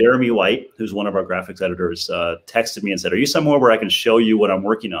when Jeremy White, who's one of our graphics editors, texted me and said, are you somewhere where I can show you what I'm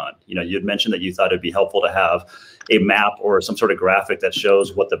working on? You had mentioned that you thought it'd be helpful to have a map or some sort of graphic that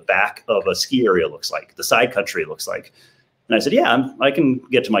shows what the back of a ski area looks like, the Sidecountry looks like. And I said, yeah, I can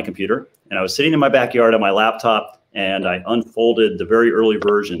get to my computer. And I was sitting in my backyard on my laptop, and I unfolded the very early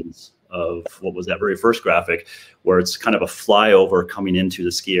versions of what was that very first graphic, where it's kind of a flyover coming into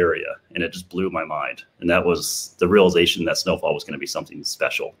the ski area. And it just blew my mind. And that was the realization that Snowfall was going to be something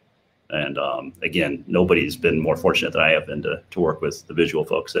special. And again, nobody's been more fortunate than I have been to work with the visual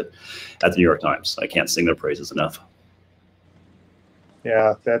folks at the New York Times. I can't sing their praises enough.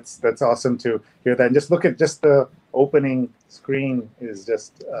 Yeah, that's awesome to hear that. And just look at just the opening screen is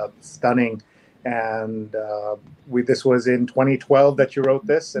just stunning. And this was in 2012 that you wrote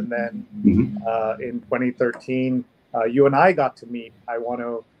this, and then in 2013 you and I got to meet. I want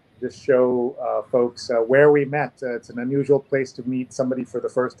to just show folks where we met. It's an unusual place to meet somebody for the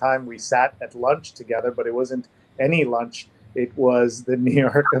first time. We sat at lunch together, but it wasn't any lunch. It was the New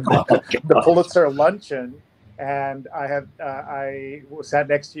York, the Pulitzer luncheon, and I sat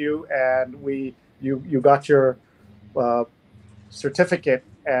next to you, and you got your certificate,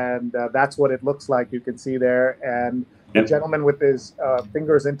 and that's what it looks like. You can see there, and the gentleman with his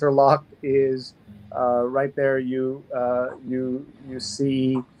fingers interlocked is right there. You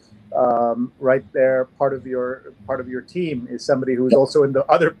see right there. Part of your team is somebody who's also in the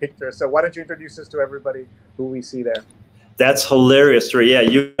other picture. So why don't you introduce us to everybody who we see there? That's hilarious, Sri. Yeah,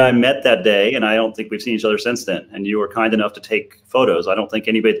 you and I met that day, and I don't think we've seen each other since then. And you were kind enough to take photos. I don't think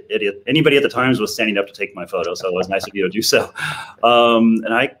anybody at the Times was standing up to take my photo, so it was nice of you to do so. And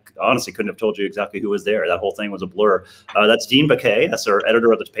I honestly couldn't have told you exactly who was there. That whole thing was a blur. That's Dean Baquet. That's our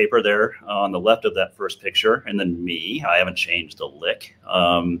editor of the paper there on the left of that first picture. And then me. I haven't changed a lick.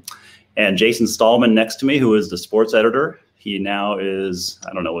 And Jason Stallman next to me, who is the sports editor. He now is,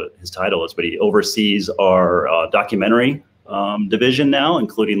 I don't know what his title is, but he oversees our documentary division now,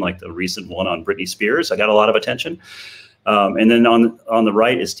 including like the recent one on Britney Spears. I got a lot of attention. And then on the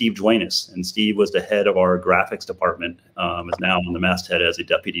right is Steve Duenas, and Steve was the head of our graphics department, is now on the masthead as a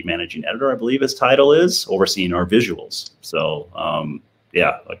deputy managing editor, I believe his title is, overseeing our visuals. So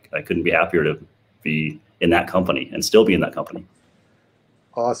yeah, I couldn't be happier to be in that company and still be in that company.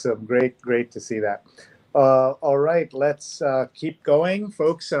 Awesome. Great to see that. All right, let's keep going,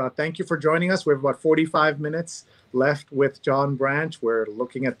 folks. Thank you for joining us. We have about 45 minutes left with John Branch. We're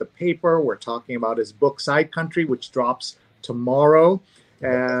looking at the paper. We're talking about his book, Sidecountry, which drops tomorrow.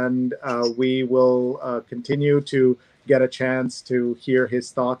 And we will continue to get a chance to hear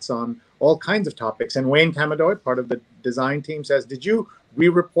his thoughts on all kinds of topics. And Wayne Camadoid, part of the design team, says, did you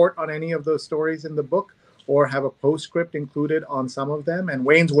re-report on any of those stories in the book, or have a postscript included on some of them? And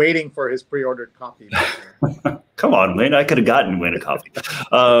Wayne's waiting for his pre-ordered copy. Come on, Wayne. I could have gotten Wayne a copy.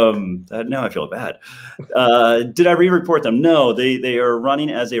 Now I feel bad. Did I re-report them? No, they are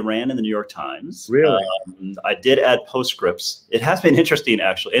running as they ran in the New York Times. Really? I did add postscripts. It has been interesting,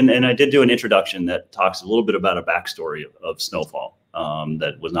 actually. And I did do an introduction that talks a little bit about a backstory of Snowfall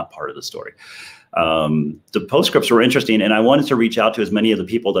that was not part of the story. The postscripts were interesting, and I wanted to reach out to as many of the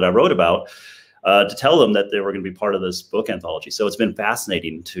people that I wrote about to tell them that they were going to be part of this book anthology. So it's been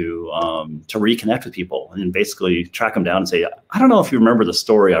fascinating to reconnect with people and basically track them down and say, I don't know if you remember the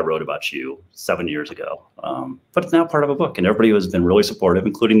story I wrote about you 7 years ago, but it's now part of a book. And everybody has been really supportive,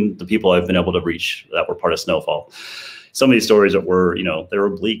 including the people I've been able to reach that were part of Snowfall. Some of these stories that were, they were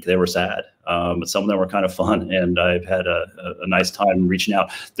bleak, they were sad, but some of them were kind of fun. And I've had a nice time reaching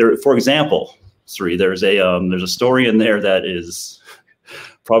out. There, for example, Sri, there's a story in there that is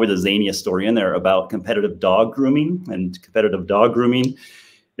probably the zaniest story in there about competitive dog grooming. And competitive dog grooming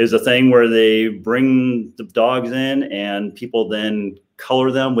is a thing where they bring the dogs in and people then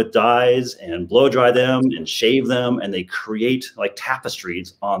color them with dyes and blow dry them and shave them. And they create like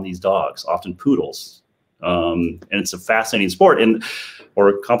tapestries on these dogs, often poodles. And it's a fascinating sport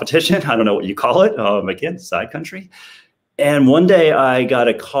or competition. I don't know what you call it. Again, Sidecountry. And one day I got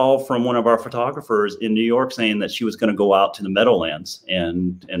a call from one of our photographers in New York saying that she was going to go out to the Meadowlands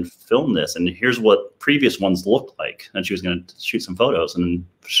and film this. And here's what previous ones looked like. And she was going to shoot some photos. And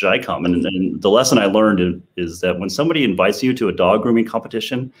should I come? And the lesson I learned is that when somebody invites you to a dog grooming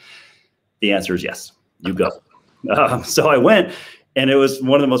competition, the answer is yes, you go. So I went. And it was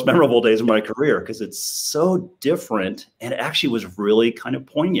one of the most memorable days of my career because it's so different and it actually was really kind of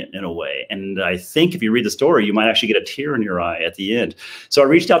poignant in a way. And I think if you read the story, you might actually get a tear in your eye at the end. So I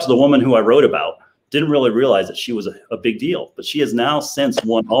reached out to the woman who I wrote about, didn't really realize that she was a big deal, but she has now since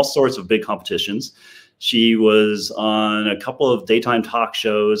won all sorts of big competitions. She was on a couple of daytime talk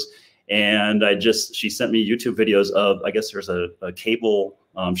shows, and she sent me YouTube videos of, I guess there's a cable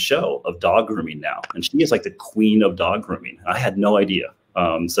show of dog grooming now. And she is like the queen of dog grooming. I had no idea.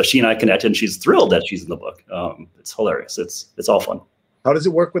 So she and I connected, and she's thrilled that she's in the book. It's hilarious. It's all fun. How does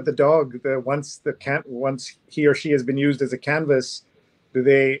it work with the dog? Once he or she has been used as a canvas, do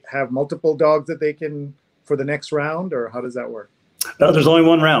they have multiple dogs that they can for the next round, or how does that work? No, there's only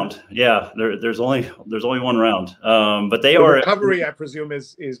one round. Yeah, there's only one round. But the recovery, I presume,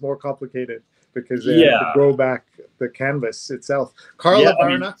 is more complicated because they have to grow back the canvas itself. Carla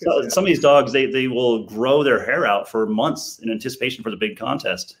Baranauckas. Some of these dogs, they will grow their hair out for months in anticipation for the big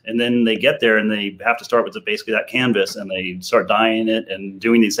contest, and then they get there and they have to start with basically that canvas, and they start dyeing it and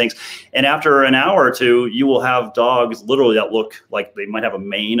doing these things. And after an hour or two, you will have dogs literally that look like they might have a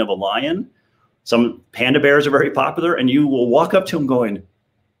mane of a lion. Some panda bears are very popular, and you will walk up to them going,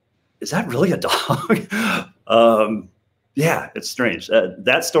 is that really a dog? Yeah, it's strange.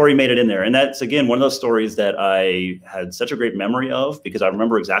 That story made it in there. And that's, again, one of those stories that I had such a great memory of because I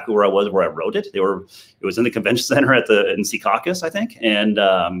remember exactly where I was, where I wrote it. It was in the convention center in Secaucus, I think. And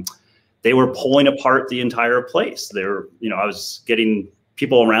they were pulling apart the entire place. I was getting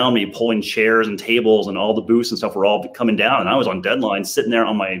people around me pulling chairs and tables, and all the booths and stuff were all coming down. And I was on deadline, sitting there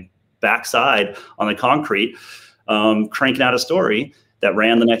on my backside on the concrete, cranking out a story that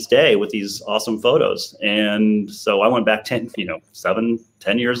ran the next day with these awesome photos. And so I went back 10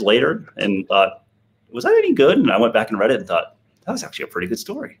 years later and thought, was that any good? And I went back and read it and thought, that was actually a pretty good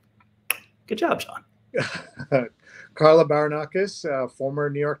story. Good job, John. Carla Baranauckas,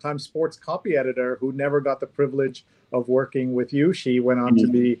 former New York Times sports copy editor who never got the privilege of working with you. She went on to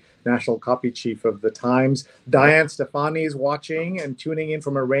be national copy chief of the Times. Diane Stefani is watching and tuning in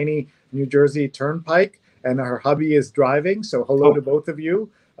from a rainy New Jersey turnpike, and her hubby is driving. So hello to both of you.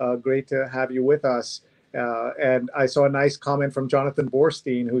 Great to have you with us. And I saw a nice comment from Jonathan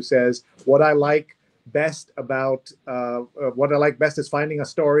Borstein, who says, what I like best is finding a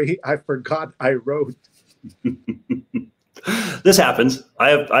story I forgot I wrote. This happens.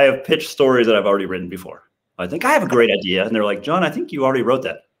 I have pitched stories that I've already written before. I think I have a great idea, and they're like, John, I think you already wrote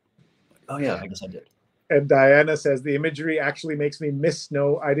that. Oh yeah, I guess I did. And Diana says, the imagery actually makes me miss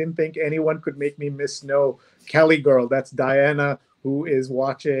snow. I didn't think anyone could make me miss snow. Kelly girl, that's Diana, who is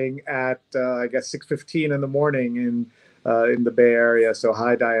watching at, I guess, 6:15 in the morning in the Bay Area. So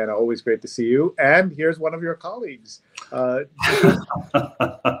hi, Diana. Always great to see you. And here's one of your colleagues. Tell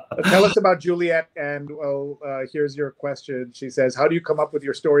us about Juliet. And here's your question. She says, how do you come up with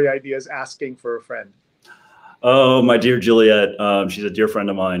your story ideas asking for a friend? Oh, my dear Juliet. She's a dear friend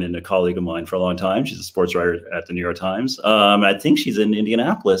of mine and a colleague of mine for a long time. She's a sports writer at the New York Times. I think she's in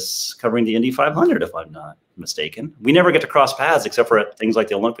Indianapolis covering the Indy 500, if I'm not mistaken. We never get to cross paths except for at things like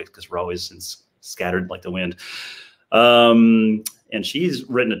the Olympics because we're always scattered like the wind. And she's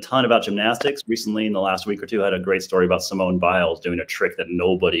written a ton about gymnastics. Recently, in the last week or two, had a great story about Simone Biles doing a trick that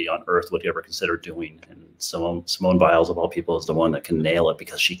nobody on earth would ever consider doing. And Simone Biles, of all people, is the one that can nail it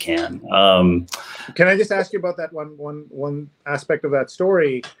because she can. Can I just ask you about that one aspect of that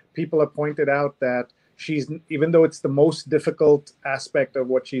story? People have pointed out that even though it's the most difficult aspect of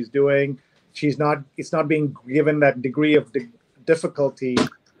what she's doing, it's not being given that degree of difficulty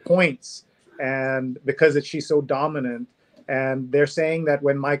points, and because she's so dominant. And they're saying that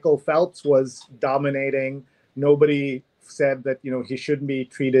when Michael Phelps was dominating, nobody said that, he shouldn't be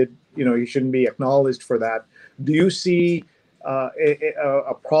treated, he shouldn't be acknowledged for that. Do you see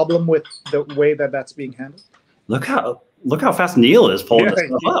a problem with the way that that's being handled? Look how fast Neil is pulling this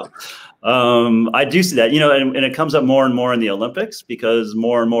stuff up. I do see that, and it comes up more and more in the Olympics because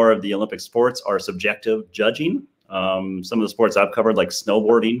more and more of the Olympic sports are subjective judging. Some of the sports I've covered, like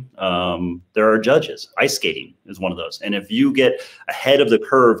snowboarding, there are judges. Ice skating is one of those. And if you get ahead of the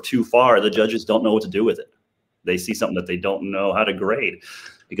curve too far, the judges don't know what to do with it. They see something that they don't know how to grade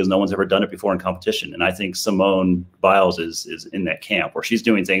because no one's ever done it before in competition. And I think Simone Biles is in that camp where she's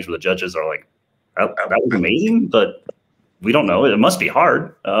doing things where the judges are like, that was amazing, but we don't know. It must be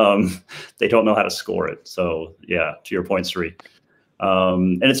hard. They don't know how to score it. So yeah, to your point, Sri.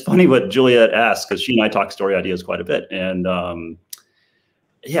 And it's funny what Juliet asked because she and I talk story ideas quite a bit. And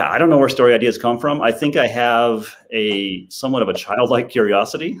yeah, I don't know where story ideas come from. I think I have somewhat of a childlike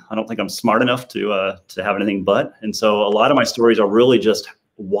curiosity. I don't think I'm smart enough to have anything but. And so a lot of my stories are really just,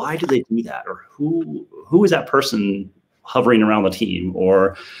 why do they do that? Or who is that person hovering around the team?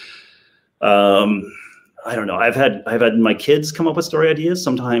 Or I don't know. I've had my kids come up with story ideas.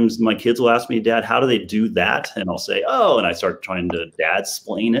 Sometimes my kids will ask me, Dad, how do they do that? And I'll say, oh, and I start trying to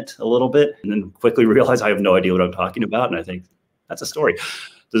dad-splain it a little bit and then quickly realize I have no idea what I'm talking about. And I think that's a story.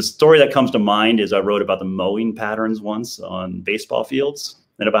 The story that comes to mind is I wrote about the mowing patterns once on baseball fields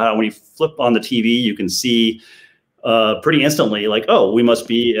and about how when you flip on the TV, you can see pretty instantly like, oh, we must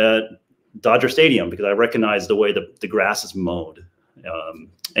be at Dodger Stadium because I recognize the way the grass is mowed.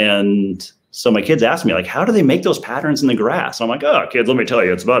 And so my kids asked me, like, how do they make those patterns in the grass? And I'm like, oh, kids, let me tell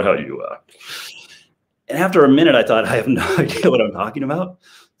you, it's about how you. And after a minute, I thought, I have no idea what I'm talking about.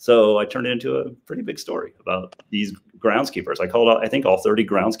 So I turned it into a pretty big story about these groundskeepers. I called out, I think, all 30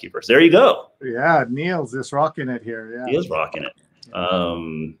 groundskeepers. There you go. Yeah, Neil's just rocking it here. Yeah, he is rocking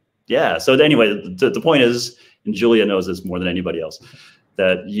it. Yeah. So anyway, the point is, and Julia knows this more than anybody else,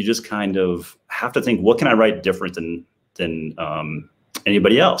 that you just kind of have to think, what can I write different than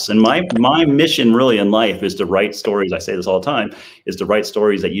anybody else? And my mission really in life is to write stories. I say this all the time, is to write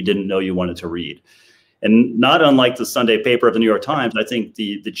stories that you didn't know you wanted to read. And not unlike the Sunday paper of the New York Times, I think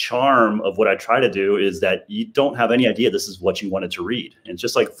the charm of what I try to do is that you don't have any idea this is what you wanted to read. And it's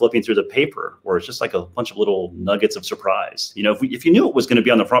just like flipping through the paper, or it's just like a bunch of little nuggets of surprise. If you knew it was going to be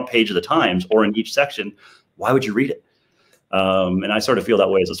on the front page of the Times or in each section, why would you read it? And I sort of feel that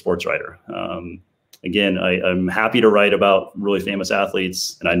way as a sports writer. again, I'm happy to write about really famous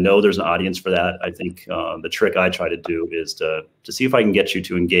athletes, and I know there's an audience for that. I think the trick I try to do is to see if I can get you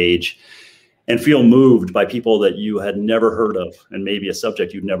to engage and feel moved by people that you had never heard of, and maybe a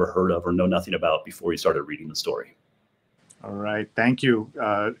subject you've never heard of or know nothing about before you started reading the story. All right, thank you.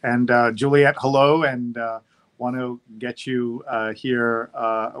 And Juliet, hello, and want to get you here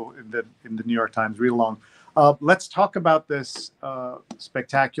in the New York Times read along. Let's talk about this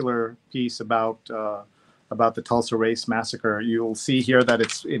spectacular piece about the Tulsa Race Massacre. You'll see here that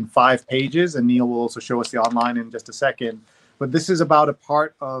it's in 5 pages, and Neil will also show us the online in just a second. But this is about a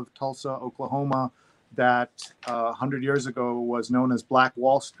part of Tulsa, Oklahoma, that 100 years ago was known as Black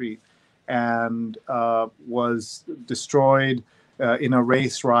Wall Street, and was destroyed in a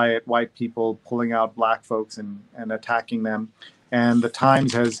race riot, white people pulling out black folks and attacking them. And the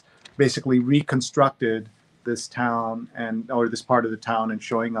Times has basically reconstructed this town or this part of the town and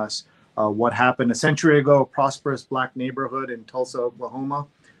showing us what happened. A century ago, a prosperous black neighborhood in Tulsa, Oklahoma,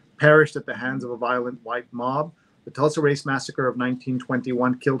 perished at the hands of a violent white mob. The Tulsa Race Massacre of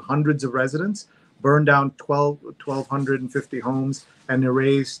 1921 killed hundreds of residents, burned down 1,250 homes, and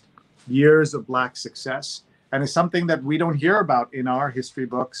erased years of black success. And it's something that we don't hear about in our history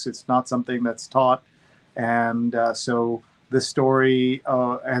books. It's not something that's taught. And so this story,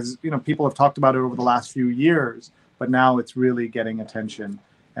 as you know, people have talked about it over the last few years, but now it's really getting attention.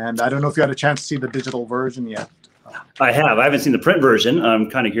 And I don't know if you had a chance to see the digital version yet. I have. I haven't seen the print version. I'm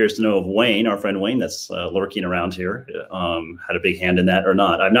kind of curious to know if Wayne, our friend Wayne, that's lurking around here, had a big hand in that or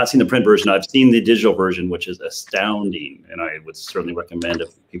not. I've not seen the print version. I've seen the digital version, which is astounding. And I would certainly recommend, if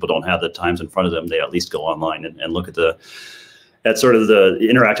people don't have the Times in front of them, they at least go online and look at sort of the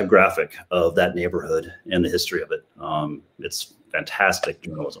interactive graphic of that neighborhood and the history of it. It's fantastic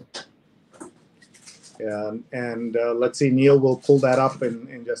journalism. Yeah, and let's see, Neil will pull that up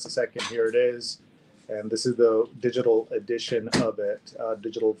in just a second. Here it is. And this is the digital edition of it,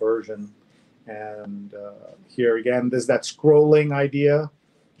 digital version. And here again, there's that scrolling idea,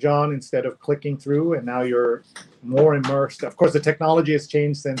 John, instead of clicking through, and now you're more immersed. Of course, the technology has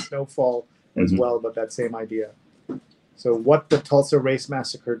changed since Snowfall as well, but that same idea. So what the Tulsa Race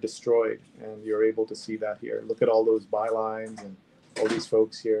Massacre destroyed, and you're able to see that here. Look at all those bylines and all these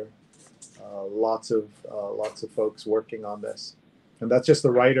folks here. Lots of folks working on this. And that's just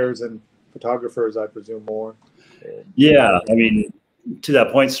the writers and photographers, I presume, more. Yeah, I mean, to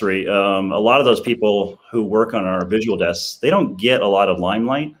that point, Sri, a lot of those people who work on our visual desks, they don't get a lot of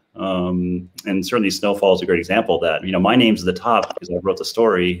limelight. And certainly Snowfall is a great example of that. You know, my name's at the top because I wrote the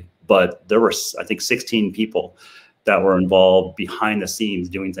story, but there were, I think, 16 people that were involved behind the scenes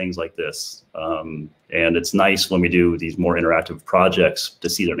doing things like this. And it's nice when we do these more interactive projects to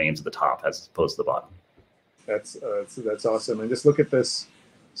see their names at the top as opposed to the bottom. That's awesome. And just look at this.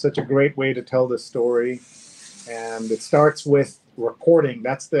 Such a great way to tell this story. And it starts with reporting.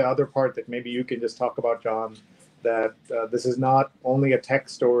 That's the other part that maybe you can just talk about, John, that this is not only a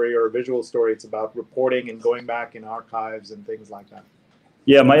text story or a visual story. It's about reporting and going back in archives and things like that.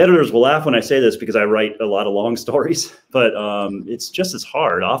 Yeah, my editors will laugh when I say this because I write a lot of long stories, but it's just as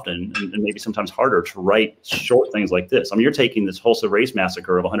hard often, and maybe sometimes harder, to write short things like this. I mean, you're taking this Tulsa Race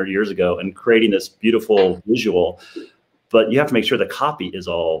Massacre of 100 years ago and creating this beautiful visual, but you have to make sure the copy is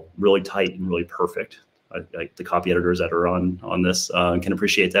all really tight and really perfect. The copy editors that are on this can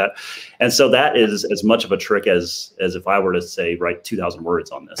appreciate that. And so that is as much of a trick as if I were to say, write 2,000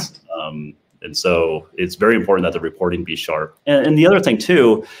 words on this. And so it's very important that the reporting be sharp. And the other thing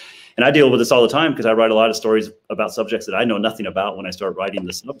too, and I deal with this all the time because I write a lot of stories about subjects that I know nothing about when I start writing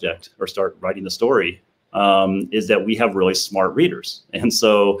the subject or start writing the story, is that we have really smart readers. And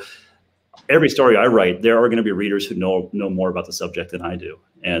so every story I write, there are going to be readers who know more about the subject than I do.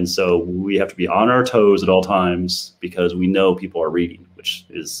 And so we have to be on our toes at all times because we know people are reading, which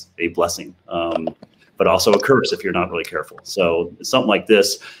is a blessing, but also a curse if you're not really careful. So something like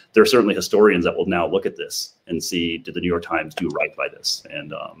this, there are certainly historians that will now look at this and see, did the New York Times do right by this?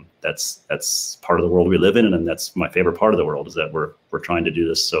 And that's part of the world we live in. And that's my favorite part of the world, is that we're trying to do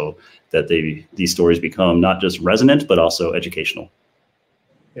this so that these stories become not just resonant, but also educational.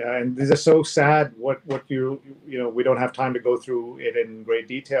 Yeah, and these are so sad. What you know, we don't have time to go through it in great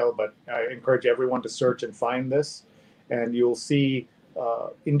detail, but I encourage everyone to search and find this, and you'll see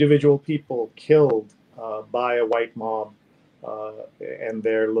individual people killed by a white mob, and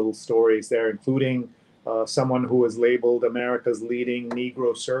their little stories there, including someone who was labeled America's leading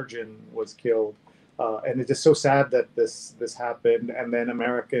Negro surgeon was killed, and it's just so sad that this happened, and then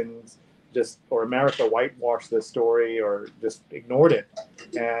America whitewashed this story or just ignored it,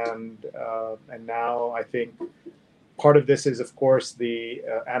 and now I think part of this is, of course, the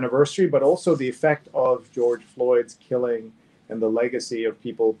anniversary, but also the effect of George Floyd's killing and the legacy of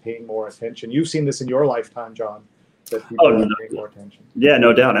people paying more attention. You've seen this in your lifetime, John, that people are paying more attention. Yeah,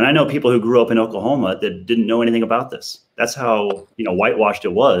 no doubt. And I know people who grew up in Oklahoma that didn't know anything about this. That's how, whitewashed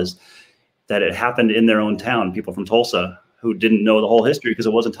it was, that it happened in their own town. People from Tulsa who didn't know the whole history because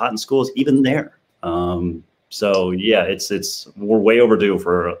it wasn't taught in schools, even there. So yeah, we're way overdue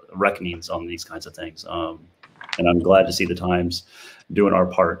for reckonings on these kinds of things. And I'm glad to see the Times doing our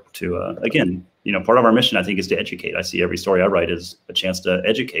part to, again, part of our mission, I think, is to educate. I see every story I write as a chance to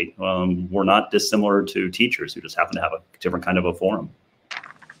educate. We're not dissimilar to teachers who just happen to have a different kind of a forum.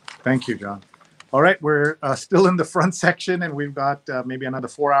 Thank you, John. All right, we're still in the front section, and we've got maybe another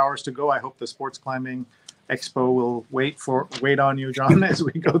 4 hours to go. I hope the Sports Climbing Expo will wait on you, John, as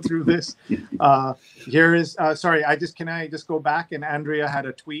we go through this. Here is, sorry, can I just go back? And Andrea had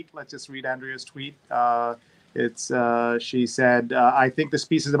a tweet. Let's just read Andrea's tweet. She said, I think this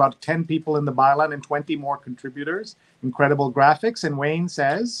piece is about 10 people in the byline and 20 more contributors. Incredible graphics. And Wayne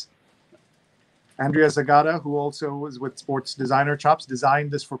says, Andrea Zagata, who also is with Sports Designer Chops,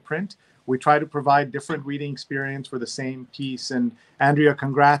 designed this for print. We try to provide different reading experience for the same piece. And Andrea,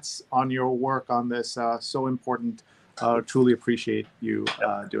 congrats on your work on this. So important. Truly appreciate you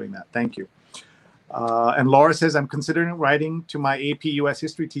doing that. Thank you. And Laura says, I'm considering writing to my AP US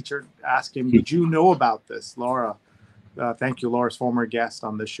history teacher, ask him, did you know about this? Laura, thank you. Laura's former guest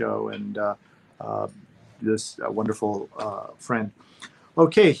on the show and this wonderful friend.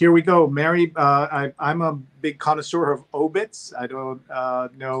 Okay, here we go. Mary, I'm a big connoisseur of obits. I don't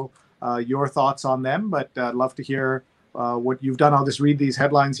know your thoughts on them, but I'd love to hear what you've done. I'll just read these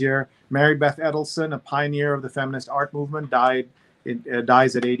headlines here. Mary Beth Edelson, a pioneer of the feminist art movement, dies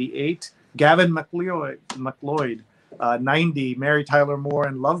at 88. Gavin McLeod, 90. Mary Tyler Moore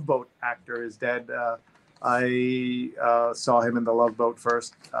and Love Boat actor is dead. I saw him in the Love Boat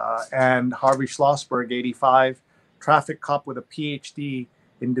first. And Harvey Schlossberg, 85. Traffic cop with a PhD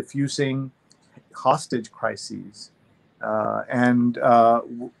in diffusing hostage crises. And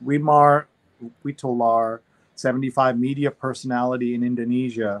Wimar Witolar, 75, media personality in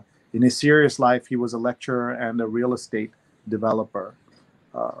Indonesia. In his serious life, he was a lecturer and a real estate developer.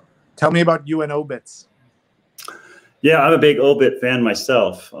 Tell me about you and obits. Yeah, I'm a big obit fan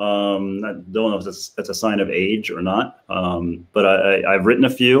myself. I don't know if that's a sign of age or not, but I've written a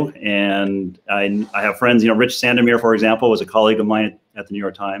few, and I have friends. Rich Sandomir, for example, was a colleague of mine at the New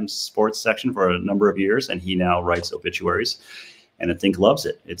York Times sports section for a number of years, and he now writes obituaries, and I think loves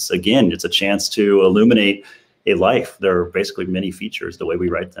it. It's a chance to illuminate a life. There are basically many features the way we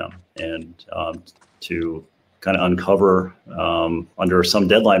write them, and to kind of uncover under some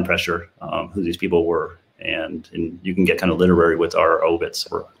deadline pressure who these people were. And you can get kind of literary with our obits.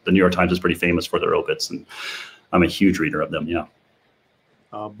 The New York Times is pretty famous for their obits, and I'm a huge reader of them, yeah.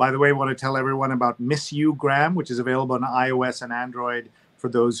 By the way, I want to tell everyone about Miss You Graham, which is available on iOS and Android for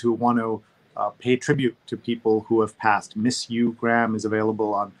those who want to pay tribute to people who have passed. Miss You Graham is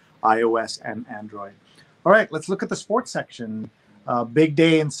available on iOS and Android. All right, let's look at the sports section. Big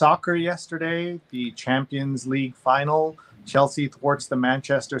day in soccer yesterday, the Champions League final. Chelsea thwarts the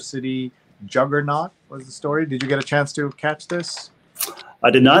Manchester City juggernaut was the story. Did you get a chance to catch this?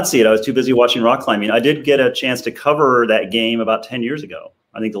 I did not see it. I was too busy watching rock climbing. I did get a chance to cover that game about 10 years ago.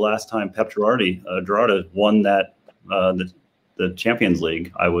 I think the last time Pep Gerrard won that the Champions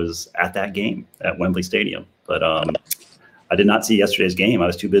League, I was at that game at Wembley Stadium. But I did not see yesterday's game. I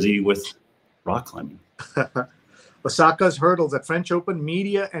was too busy with rock climbing. Osaka's hurdles at French Open,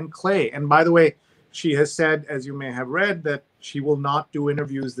 media and clay. And by the way, she has said, as you may have read, that she will not do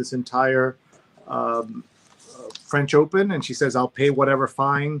interviews this entire French Open. And she says, I'll pay whatever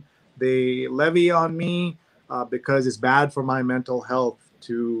fine they levy on me because it's bad for my mental health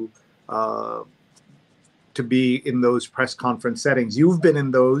to be in those press conference settings. You've been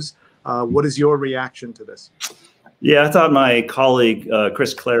in those. What is your reaction to this? Yeah, I thought my colleague,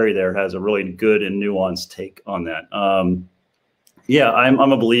 Chris Clary there has a really good and nuanced take on that. Yeah, I'm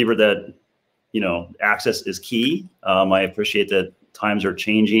a believer that, access is key. I appreciate that times are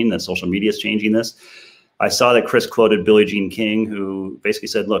changing, that social media is changing this. I saw that Chris quoted Billie Jean King, who basically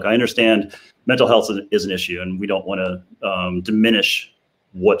said, look, I understand mental health is an issue, and we don't want to diminish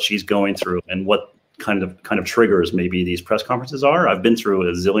what she's going through and what kind of triggers maybe these press conferences are. I've been through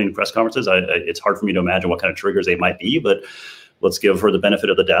a zillion press conferences. It's hard for me to imagine what kind of triggers they might be, but let's give her the benefit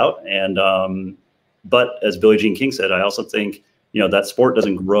of the doubt. And but as Billie Jean King said, I also think that sport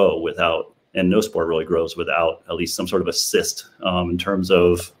doesn't grow without, and no sport really grows without at least some sort of assist in terms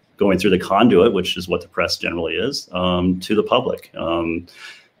of going through the conduit, which is what the press generally is, to the public.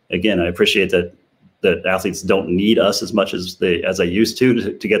 Again, I appreciate that that athletes don't need us as much as they used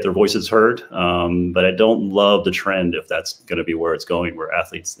to get their voices heard. But I don't love the trend if that's going to be where it's going, where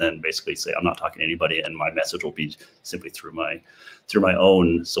athletes then basically say, I'm not talking to anybody, and my message will be simply through my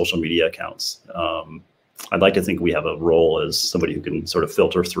own social media accounts. I'd like to think we have a role as somebody who can sort of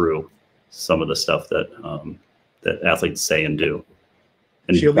filter through some of the stuff that athletes say and do.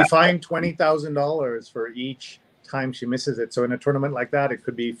 And she'll be fined $20,000 for each time she misses it. So in a tournament like that, it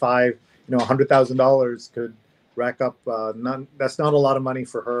could be $100,000 could rack up. That's not a lot of money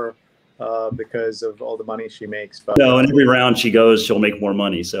for her because of all the money she makes. But no, and every round she goes, she'll make more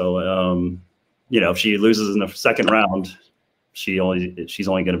money. So if she loses in the second round, she's only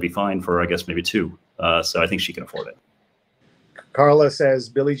going to be fined for, I guess, maybe 2. So I think she can afford it. Carla says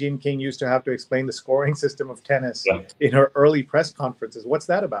Billie Jean King used to have to explain the scoring system of tennis in her early press conferences. What's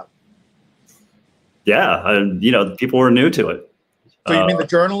that about? Yeah, people were new to it. So you mean the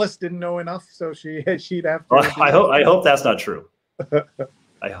journalist didn't know enough, so she'd have to? I hope that's not true.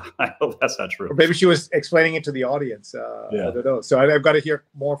 I hope that's not true. Or maybe she was explaining it to the audience. I don't know. So I've got to hear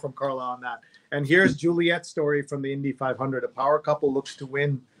more from Carla on that. And here's Juliet's story from the Indy 500. A power couple looks to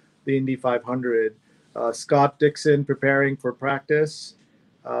win the Indy 500. Scott Dixon preparing for practice,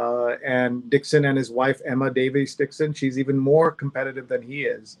 and Dixon and his wife Emma Davies Dixon. She's even more competitive than he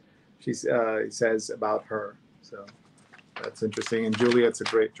is. He says about her. So that's interesting. And Juliet's a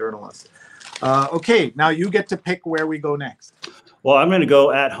great journalist. Okay, now you get to pick where we go next. Well, I'm going to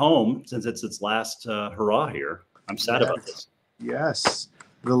go at home since it's its last hurrah here. I'm sad about this. Yes,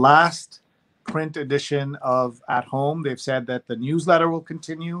 the last print edition of At Home. They've said that the newsletter will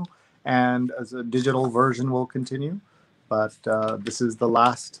continue and as a digital version will continue, but this is the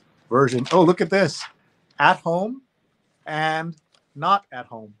last version. Oh, look at this. At home and not at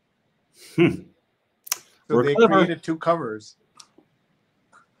home. So they created 2 covers.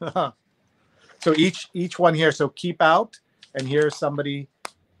 So each one here. So keep out, and here's somebody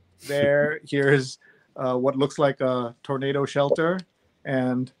there. Here's what looks like a tornado shelter,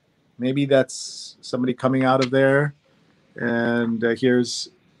 and maybe that's somebody coming out of there. And here's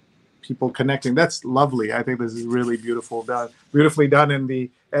people connecting. That's lovely. I think this is really beautifully done. And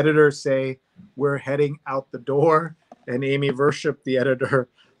the editors say we're heading out the door. And Amy Vership, the editor,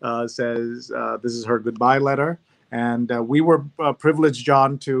 says this is her goodbye letter. And we were privileged,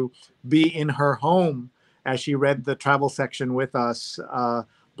 John, to be in her home as she read the travel section with us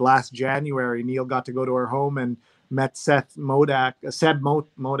last January. Neil got to go to her home and met Seb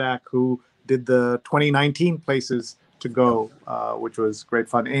Modak, who did the 2019 places to go, which was great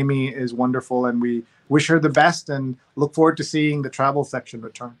fun. Amy is wonderful, and we wish her the best and look forward to seeing the travel section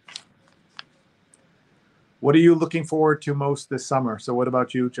return. What are you looking forward to most this summer? So what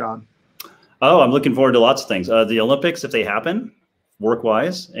about you, John? Oh, I'm looking forward to lots of things. The Olympics, if they happen,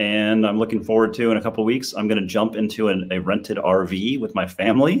 work-wise, and I'm looking forward to, in a couple of weeks, I'm going to jump into a rented RV with my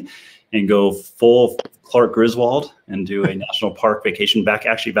family and go full Clark Griswold and do a national park vacation back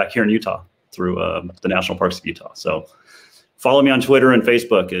here in Utah, through the national parks of Utah. So follow me on Twitter and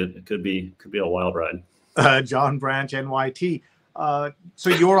Facebook. It could be a wild ride. John Branch, NYT. So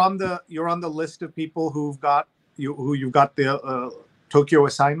you're on the list of people who you've got the Tokyo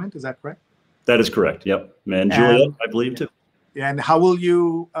assignment. Is that correct? That is correct. Yep. And Juliet, I believe too. And how will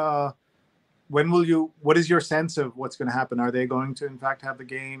you? When will you? What is your sense of what's going to happen? Are they going to, in fact, have the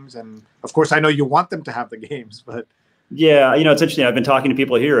games? And of course, I know you want them to have the games, but. Yeah, it's interesting. I've been talking to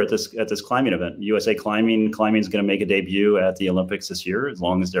people here at this climbing event. USA Climbing is going to make a debut at the Olympics this year, as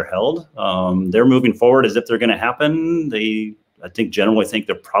long as they're held. They're moving forward as if they're going to happen. I think generally think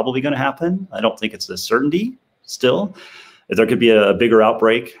they're probably going to happen. I don't think it's a certainty still. If there could be a bigger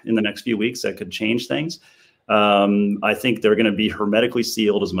outbreak in the next few weeks, that could change things. I think they're going to be hermetically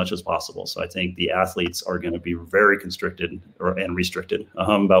sealed as much as possible. So I think the athletes are going to be very constricted and restricted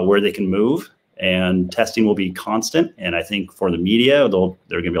about where they can move. And testing will be constant. And I think for the media, there are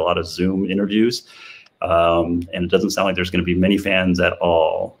going to be a lot of Zoom interviews. And it doesn't sound like there's going to be many fans at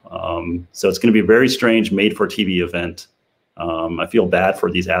all. So it's going to be a very strange made-for-TV event. I feel bad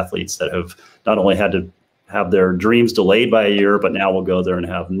for these athletes that have not only had to have their dreams delayed by a year, but now will go there and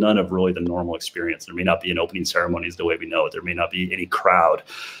have none of really the normal experience. There may not be an opening ceremonies the way we know it. There may not be any crowd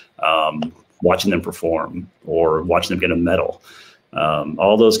watching them perform or watching them get a medal.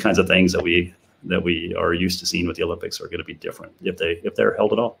 All those kinds of things that we are used to seeing with the Olympics are going to be different if they're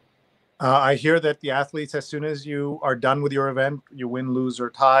held at all. I hear that the athletes, as soon as you are done with your event, you win, lose, or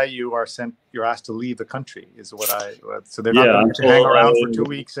tie, you're asked to leave the country. So they're not going to hang around for 2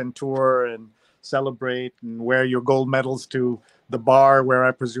 weeks and tour and celebrate and wear your gold medals to the bar where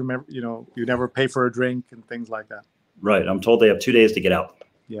I presume you never pay for a drink and things like that. Right. I'm told they have 2 days to get out.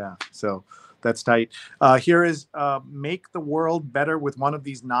 Yeah. So That's tight. Here is make the world better with one of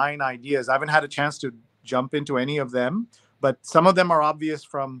these 9 ideas. I haven't had a chance to jump into any of them, but some of them are obvious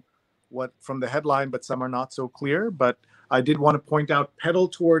from the headline, but some are not so clear. But I did want to point out pedal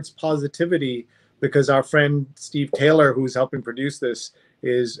towards positivity, because our friend Steve Taylor, who's helping produce this,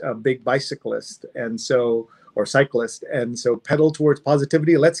 is a big bicyclist or cyclist. And so pedal towards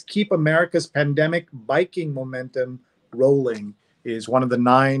positivity. Let's keep America's pandemic biking momentum rolling is one of the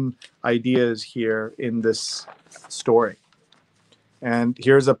 9 ideas here in this story. And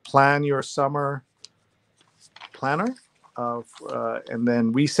here's a plan your summer planner. And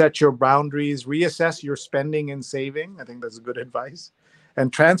then reset your boundaries, reassess your spending and saving. I think that's good advice.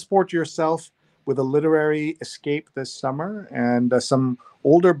 And transport yourself with a literary escape this summer. And some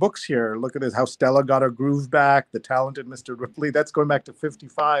older books here. Look at this, How Stella Got Her Groove Back, The Talented Mr. Ripley. That's going back to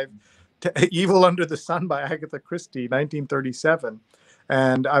 55. Evil Under the Sun by Agatha Christie, 1937.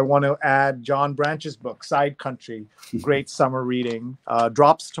 And I want to add John Branch's book, Sidecountry, great summer reading,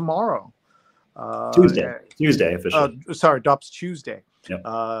 drops tomorrow. Tuesday officially. Drops Tuesday. Yep.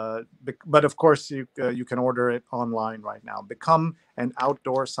 But of course, you can order it online right now. Become an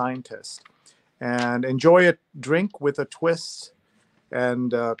outdoor scientist and enjoy a drink with a twist.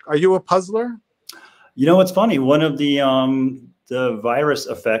 And are you a puzzler? You know, it's funny. One of the virus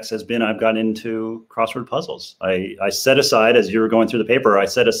effects has been I've gotten into crossword puzzles. I set aside, as you were going through the paper, I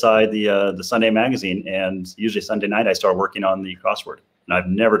set aside the Sunday magazine, and usually Sunday night I start working on the crossword. And I've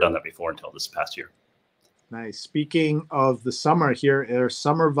never done that before until this past year. Nice. Speaking of the summer, here are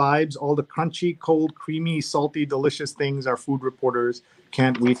summer vibes. All the crunchy, cold, creamy, salty, delicious things our food reporters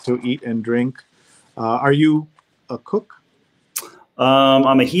can't wait to eat and drink. Are you a cook?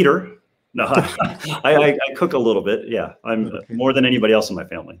 I'm a heater. No, I cook a little bit. Yeah, I'm more than anybody else in my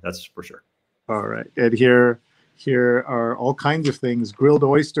family. That's for sure. All right. And here are all kinds of things. Grilled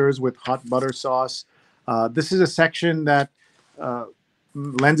oysters with hot butter sauce. This is a section that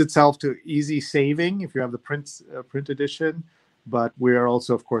lends itself to easy saving if you have the print edition. But we are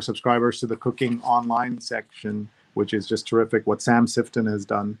also, of course, subscribers to the cooking online section, which is just terrific. What Sam Sifton has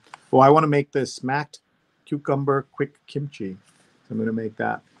done. Oh, I want to make this smacked cucumber quick kimchi. So I'm going to make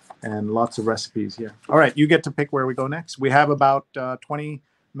that. And lots of recipes here. All right, you get to pick where we go next. We have about 20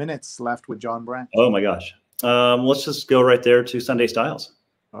 minutes left with John Branch. Oh my gosh. Let's just go right there to Sunday Styles.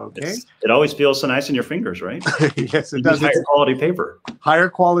 Okay. It always feels so nice in your fingers, right? Yes, it does. Higher quality paper. Higher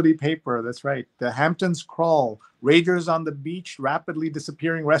quality paper, that's right. The Hamptons Crawl, ragers on the beach, rapidly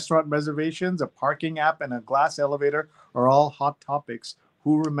disappearing restaurant reservations, a parking app, and a glass elevator are all hot topics.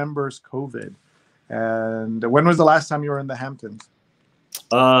 Who remembers COVID? And when was the last time you were in the Hamptons?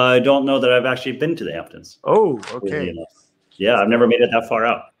 I don't know that I've actually been to the Hamptons. Oh, okay. Yeah, I've never made it that far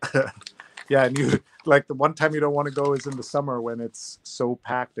out. Yeah, and you like the one time you don't want to go is in the summer when it's so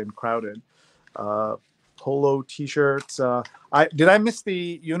packed and crowded. Polo t-shirts. Did I miss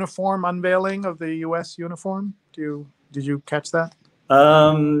the uniform unveiling of the U.S. uniform? Did you catch that? I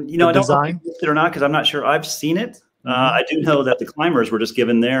don't know if design? you missed it or not, because I'm not sure I've seen it. I do know that the climbers were just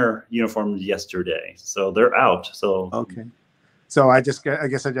given their uniforms yesterday, so they're out. So okay. So I guess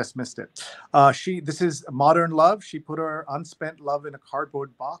I just missed it. This is Modern Love. She put her unspent love in a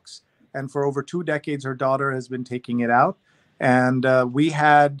cardboard box, and for over 2 decades, her daughter has been taking it out. And we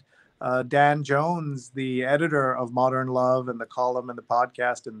had Dan Jones, the editor of Modern Love and the column and the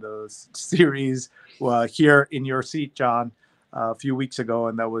podcast and the series, here in your seat, John, a few weeks ago,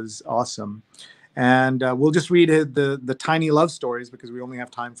 and that was awesome. And we'll just read the tiny love stories because we only have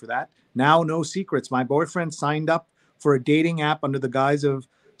time for that. Now, no secrets. My boyfriend signed up for a dating app under the guise of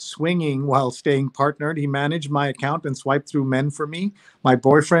swinging while staying partnered. He managed my account and swiped through men for me. My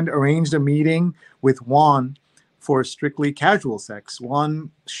boyfriend arranged a meeting with Juan for strictly casual sex. Juan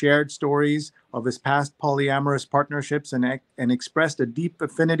shared stories of his past polyamorous partnerships and expressed a deep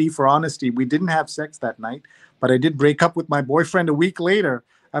affinity for honesty. We didn't have sex that night, but I did break up with my boyfriend a week later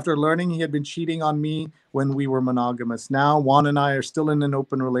after learning he had been cheating on me when we were monogamous. Now, Juan and I are still in an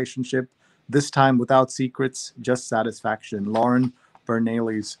open relationship, this time without secrets, just satisfaction. Lauren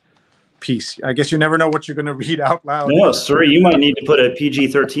Bernaley's piece. I guess you never know what you're going to read out loud. No, sorry, you might need to put a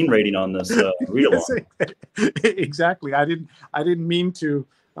PG-13 rating on this read along. Exactly. I didn't mean to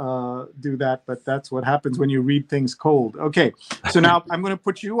do that, but that's what happens when you read things cold. Okay, so now I'm going to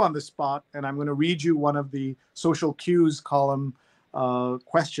put you on the spot, and I'm going to read you one of the social cues column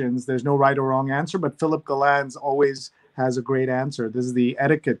questions. There's no right or wrong answer, but Philip Galland's always has a great answer. This is the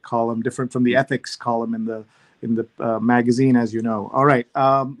etiquette column, different from the ethics column in the magazine, as you know. All right,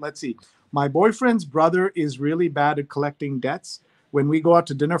 let's see. My boyfriend's brother is really bad at collecting debts. When we go out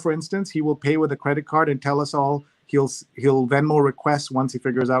to dinner, for instance, he will pay with a credit card and tell us all He'll Venmo request once he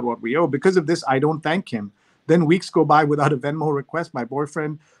figures out what we owe. Because of this, I don't thank him. Then weeks go by without a Venmo request. My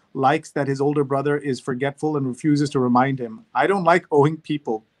boyfriend likes that his older brother is forgetful and refuses to remind him. I don't like owing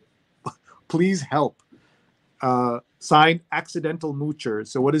people. Please help. Signed, Accidental Moocher.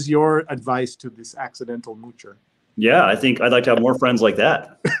 So what is your advice to this accidental moocher? Yeah, I think I'd like to have more friends like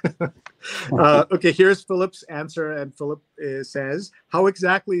that. Okay, here's Philip's answer, and Philip says, how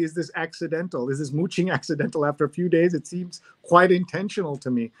exactly is this accidental? Is this mooching accidental? After a few days, it seems quite intentional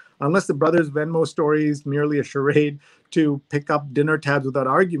to me. Unless the brother's Venmo story is merely a charade to pick up dinner tabs without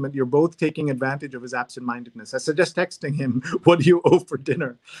argument, you're both taking advantage of his absent-mindedness. I suggest texting him, what do you owe for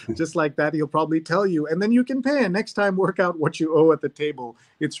dinner? Just like that, he'll probably tell you, and then you can pay, and next time work out what you owe at the table.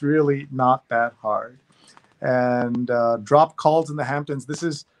 It's really not that hard. And drop calls in the Hamptons. This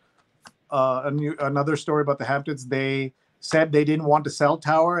is another story about the Hamptons. They said they didn't want a cell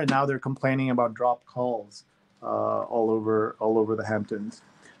tower, and now they're complaining about drop calls all over the Hamptons.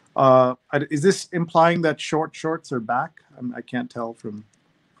 Is this implying that short shorts are back? I can't tell from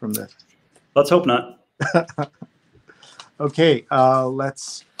this. Let's hope not. Okay,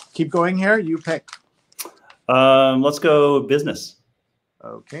 let's keep going here. You pick. Let's go business.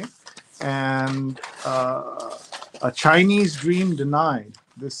 Okay. And a Chinese dream denied.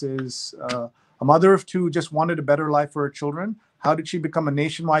 This is a mother of two just wanted a better life for her children. How did she become a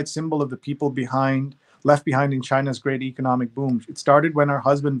nationwide symbol of the people left behind in China's great economic boom? It started when her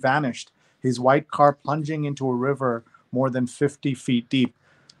husband vanished, his white car plunging into a river more than 50 feet deep.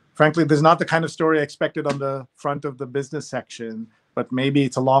 Frankly, this is not the kind of story I expected on the front of the business section, but maybe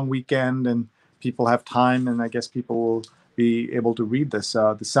it's a long weekend and people have time, and I guess people will be able to read this.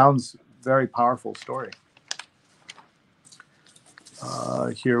 This sounds very powerful story.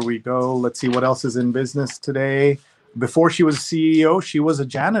 Here we go. Let's see what else is in business today. Before she was CEO, she was a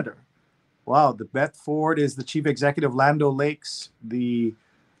janitor. Wow, the Beth Ford is the chief executive of Land O'Lakes, the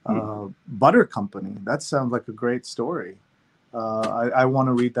butter company. That sounds like a great story. I want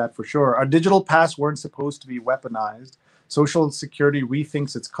to read that for sure. Our digital past weren't supposed to be weaponized. Social Security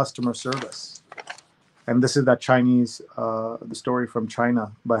rethinks its customer service. And this is that Chinese, the story from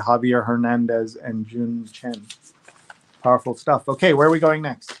China by Javier Hernandez and Jun Chen. Powerful stuff. Okay, where are we going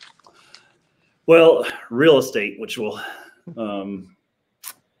next? Well, real estate, which will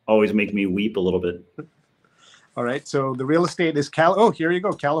always make me weep a little bit. All right, so the real estate is here you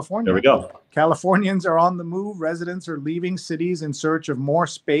go, California. There we go. Californians are on the move. Residents are leaving cities in search of more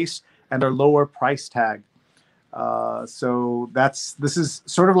space and a lower price tag. So this is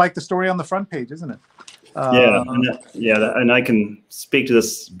sort of like the story on the front page, isn't it? And I can speak to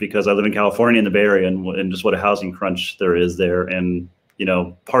this because I live in California in the Bay Area, and just what a housing crunch there is there. And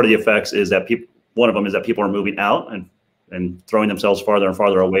part of the effects is that one of them is that people are moving out and throwing themselves farther and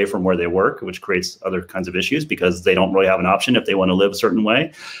farther away from where they work, which creates other kinds of issues because they don't really have an option if they want to live a certain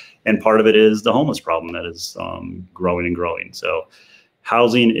way. And part of it is the homeless problem that is growing and growing. So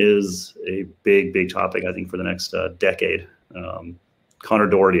housing is a big, big topic, I think, for the next decade. Connor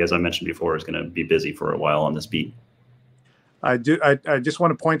Doherty, as I mentioned before, is going to be busy for a while on this beat. I just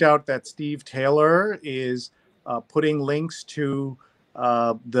want to point out that Steve Taylor is putting links to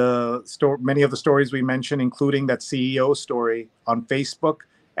many of the stories we mentioned, including that CEO story, on Facebook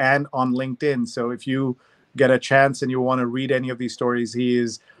and on LinkedIn. So if you get a chance and you want to read any of these stories, he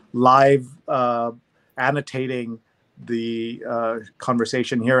is live annotating the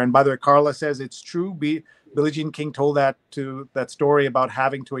conversation here. And by the way, Carla says it's true. Billie Jean King told that story about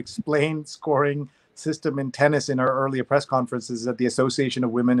having to explain scoring system in tennis in her earlier press conferences at the Association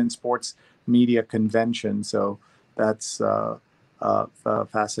of Women in Sports Media Convention. So that's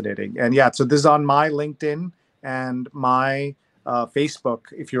fascinating. And so this is on my LinkedIn and my Facebook.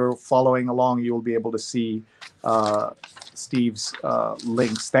 If you're following along, you'll be able to see Steve's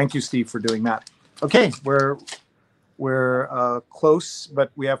links. Thank you, Steve, for doing that. Okay, we're close,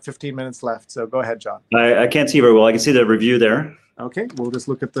 but we have 15 minutes left. So go ahead, John. I can't see very well. I can see the review there. Okay, we'll just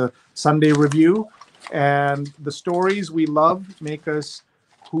look at the Sunday review. And the stories we love make us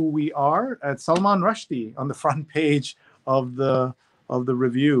who we are. At Salman Rushdie on the front page of the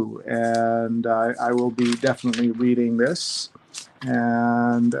review. And I will be definitely reading this.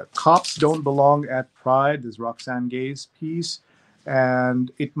 And Cops Don't Belong at Pride, this is Roxane Gay's piece.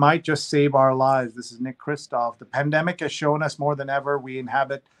 And it might just save our lives. This is Nick Kristof. The pandemic has shown us more than ever we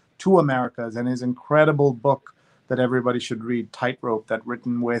inhabit two Americas, and his incredible book that everybody should read, Tightrope, that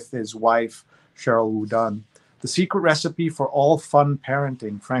written with his wife, Cheryl Wudunn. The Secret Recipe for All Fun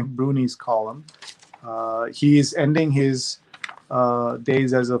Parenting, Frank Bruni's column. He is ending his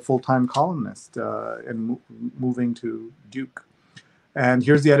days as a full-time columnist and moving to Duke. And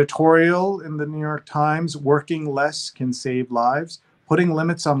here's the editorial in the New York Times: working less can save lives. Putting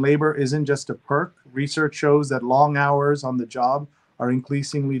limits on labor isn't just a perk. Research shows that long hours on the job are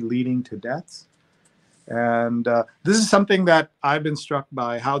increasingly leading to deaths. And this is something that I've been struck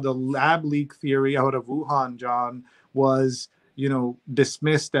by, how the lab leak theory out of Wuhan, John, was,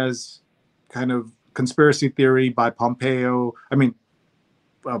 dismissed as kind of conspiracy theory by Pompeo. I mean,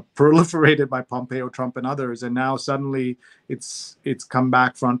 proliferated by Pompeo, Trump, and others. And now suddenly it's come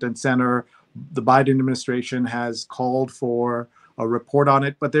back front and center. The Biden administration has called for a report on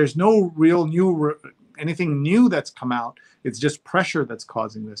it, but there's no real anything new that's come out. It's just pressure that's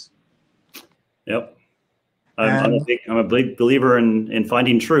causing this. Yep. I'm a big believer in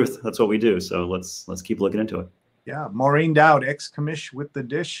finding truth. That's what we do. So let's keep looking into it. Yeah. Maureen Dowd, ex-commish with the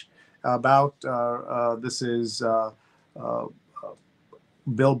dish about this is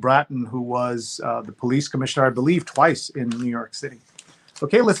Bill Bratton, who was the police commissioner, I believe, twice in New York City.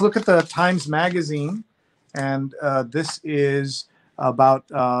 Okay, let's look at the Times Magazine. And this is about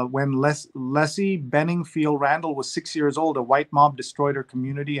when Leslie Benningfield Randall was 6 years old. A white mob destroyed her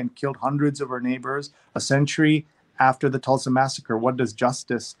community and killed hundreds of her neighbors. A century after the Tulsa Massacre, what does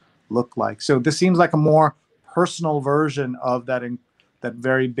justice look like? So this seems like a more personal version of that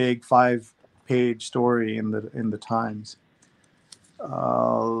very big 5-page story in the Times.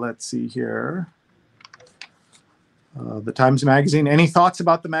 Let's see here. The Times Magazine. Any thoughts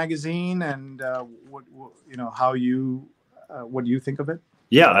about the magazine and what do you think of it?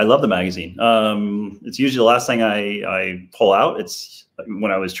 Yeah, I love the magazine. It's usually the last thing I pull out. It's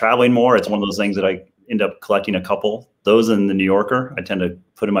when I was traveling more. It's one of those things that I end up collecting a couple. Those in the New Yorker, I tend to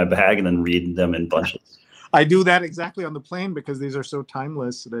put in my bag and then read them in bunches. I do that exactly on the plane because these are so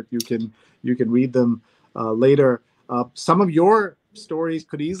timeless that you can read them later. Some of your stories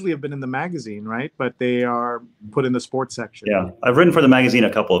could easily have been in the magazine, right? But they are put in the sports section. Yeah, I've written for the magazine a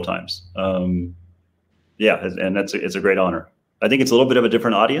couple of times. Yeah, and it's a great honor. I think it's a little bit of a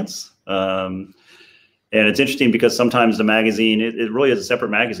different audience. And it's interesting because sometimes the magazine, it really is a separate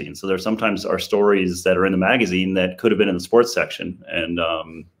magazine. So there's sometimes our stories that are in the magazine that could have been in the sports section. And,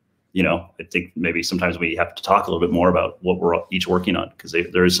 I think maybe sometimes we have to talk a little bit more about what we're each working on because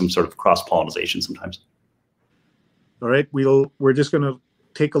there is some sort of cross-pollination sometimes. All right, we're just going to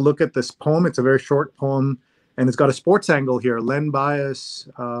take a look at this poem. It's a very short poem, and it's got a sports angle here. Len Bias,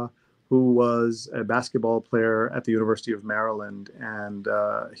 who was a basketball player at the University of Maryland, and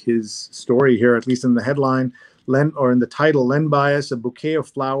his story here, at least in the headline, in the title, Len Bias, a bouquet of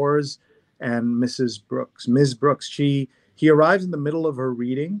flowers, and Ms. Brooks. He arrives in the middle of her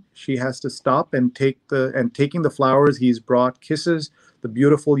reading. She has to stop and taking the flowers he's brought, kisses the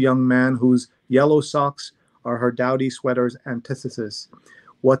beautiful young man whose yellow socks are her dowdy sweater's antithesis.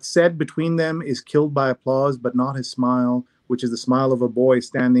 What's said between them is killed by applause, but not his smile, which is the smile of a boy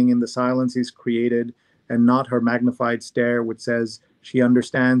standing in the silence he's created, and not her magnified stare, which says she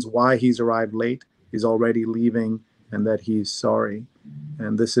understands why he's arrived late, he's already leaving, and that he's sorry.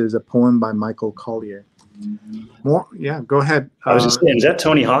 And this is a poem by Michael Collier. More? Yeah, go ahead. I was just saying, is that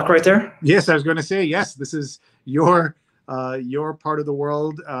Tony Hawk right there? Yes, I was going to say, yes, this is your part of the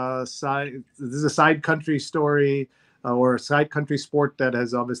world. This is a side country story or a side country sport that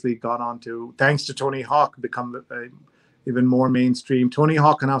has obviously gone on to, thanks to Tony Hawk, become even more mainstream. Tony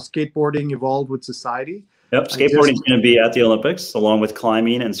Hawk and how skateboarding evolved with society. Yep, skateboarding is going to be at the Olympics along with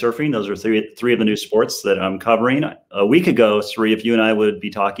climbing and surfing. Those are three of the new sports that I'm covering. A week ago, Sri, if you and I would be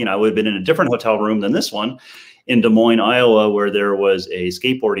talking, I would have been in a different hotel room than this one in Des Moines, Iowa, where there was a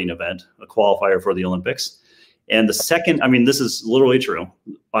skateboarding event, a qualifier for the Olympics. And the second, this is literally true.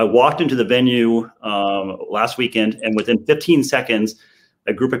 I walked into the venue last weekend, and within 15 seconds,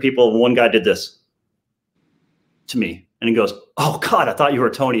 a group of people, one guy did this to me. And he goes, "Oh, God, I thought you were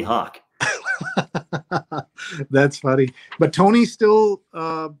Tony Hawk." That's funny. But Tony's still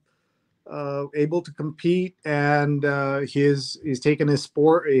able to compete, and he's taken his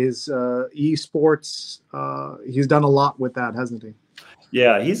esports. He's done a lot with that, hasn't he?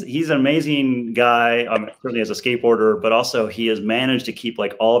 Yeah, he's an amazing guy, certainly as a skateboarder, but also he has managed to keep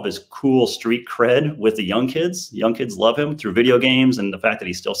like all of his cool street cred with the young kids. Young kids love him through video games and the fact that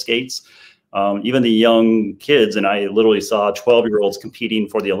he still skates. Even the young kids, and I literally saw 12-year-olds competing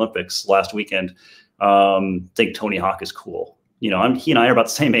for the Olympics last weekend, think Tony Hawk is cool. He and I are about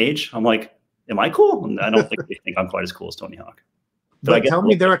the same age. I'm like, am I cool? And I don't think they think I'm quite as cool as Tony Hawk. But tell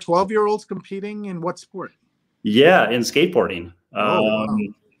me, there are 12-year-olds competing in what sport? Yeah, in skateboarding. Wow.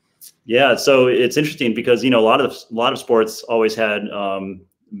 Yeah, so it's interesting because a lot of sports always had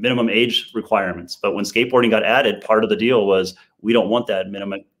minimum age requirements, but when skateboarding got added, part of the deal was we don't want that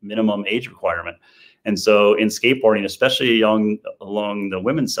minimum age requirement. And so in skateboarding, especially along the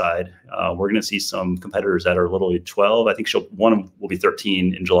women's side, we're going to see some competitors that are literally 12. I think one will be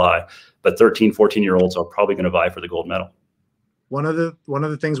 13 in July, but 13, 14-year-olds are probably going to vie for the gold medal. One of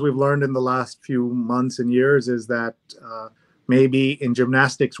the things we've learned in the last few months and years is that maybe in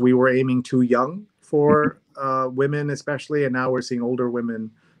gymnastics we were aiming too young for women, especially, and now we're seeing older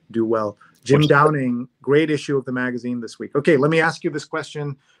women do well. Jim Downing, great issue of the magazine this week. Okay, let me ask you this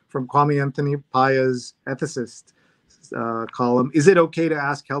question from Kwame Anthony Paya's ethicist column. Is it okay to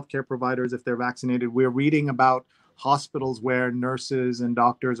ask healthcare providers if they're vaccinated? We're reading about hospitals where nurses and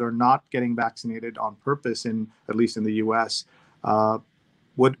doctors are not getting vaccinated on purpose, at least in the U.S.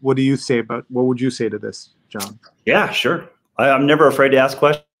 What do you say what would you say to this, John? Yeah, sure. I'm never afraid to ask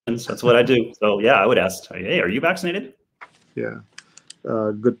questions. That's what I do. So yeah, I would ask, hey, are you vaccinated? Yeah.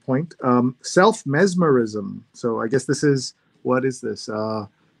 Good point. Self-mesmerism. So I guess what is this?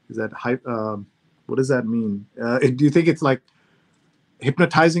 Is that hype? What does that mean? Do you think it's like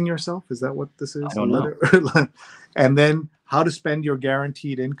hypnotizing yourself? Is that what this is? I don't know. And then how to spend your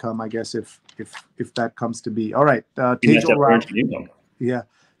guaranteed income, I guess, if that comes to be. All right. Tejal Rao. Yeah.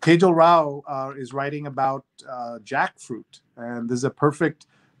 Tejal Rao is writing about jackfruit. And this is a perfect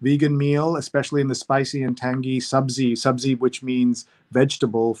vegan meal, especially in the spicy and tangy sabzi, which means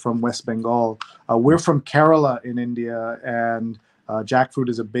vegetable from West Bengal. We're from Kerala in India, and jackfruit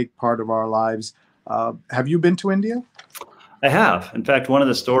is a big part of our lives. Have you been to India? I have. In fact, one of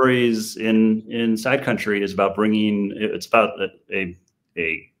the stories in Sidecountry is about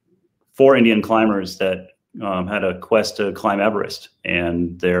four Indian climbers that had a quest to climb Everest,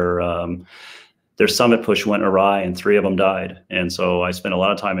 and their summit push went awry and 3 of them died. And so I spent a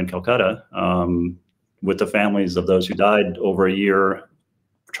lot of time in Calcutta with the families of those who died over a year,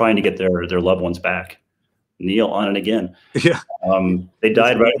 trying to get their loved ones back. Neil on and again. Yeah. They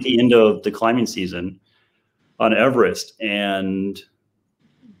died right at the end of the climbing season on Everest. And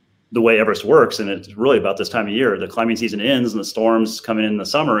the way Everest works, and it's really about this time of year, the climbing season ends and the storms come in the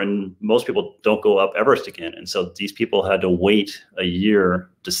summer, and most people don't go up Everest again. And so these people had to wait a year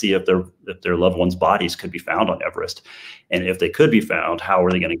to see if their loved ones' bodies could be found on Everest. And if they could be found, how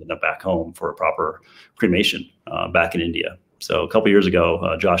are they going to get them back home for a proper cremation back in India? So a couple of years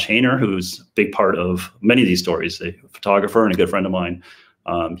ago, Josh Hayner, who's a big part of many of these stories, a photographer and a good friend of mine,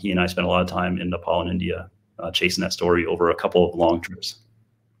 he and I spent a lot of time in Nepal and India chasing that story over a couple of long trips.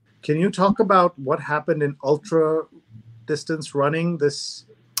 Can you talk about what happened in ultra distance running this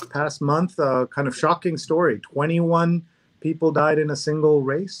past month? Kind of shocking story. 21 people died in a single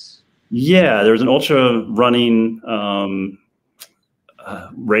race. Yeah, there was an ultra running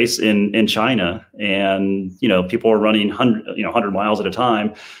race in China, and people were running 100 miles at a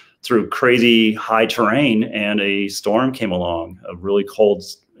time through crazy high terrain, and a storm came along, a really cold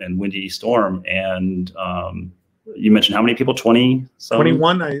and windy storm, and you mentioned how many people? 20?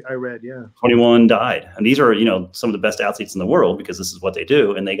 21, I read, yeah. 21 died. And these are, some of the best athletes in the world, because this is what they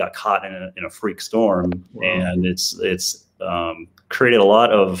do. And they got caught in a freak storm. Wow. And it's created a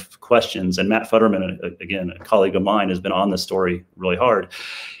lot of questions. And Matt Futterman, again, a colleague of mine, has been on this story really hard.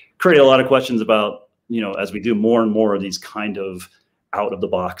 Created a lot of questions about, as we do more and more of these kind of out of the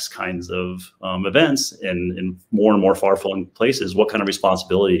box kinds of events in more and more far-flung places, what kind of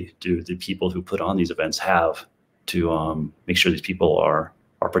responsibility do the people who put on these events have to make sure these people are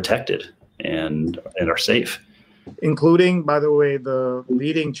protected and are safe? Including, by the way, the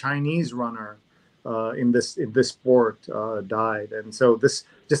leading Chinese runner in this sport died, and so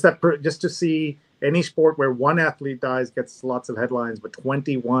just to see any sport where one athlete dies gets lots of headlines, but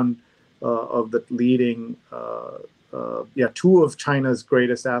 21 of the leading, 2 of China's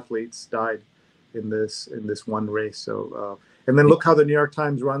greatest athletes died in this one race. So and then look how the New York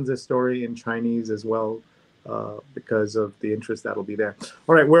Times runs this story in Chinese as well, because of the interest that'll be there.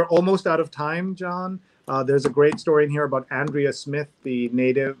 All right, we're almost out of time, John. There's a great story in here about Andrea Smith, the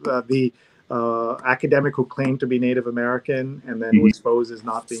academic who claimed to be Native American and then was exposed as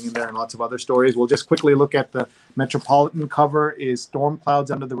not being in there, and lots of other stories. We'll just quickly look at the Metropolitan cover. Is Storm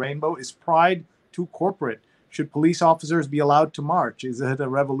Clouds Under the Rainbow? Is Pride too corporate? Should police officers be allowed to march? Is it a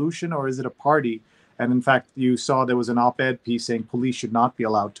revolution or is it a party? And in fact, you saw there was an op-ed piece saying police should not be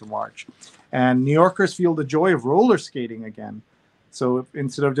allowed to march. And New Yorkers feel the joy of roller skating again. So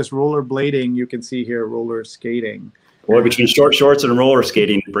instead of just roller blading, you can see here roller skating. Boy, between short shorts and roller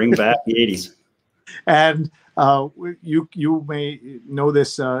skating, bring back the 80s. And you may know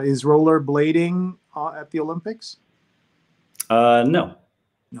this. Is roller blading at the Olympics? No.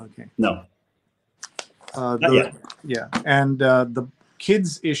 Okay. No. Yeah. And the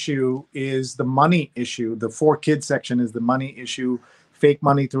kids issue is the money issue. The for kids section is the money issue. Fake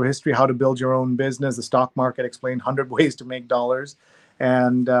Money Through History, How to Build Your Own Business, The Stock Market Explained, 100 Ways to Make Dollars.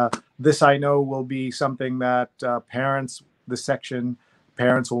 And this, I know, will be something that parents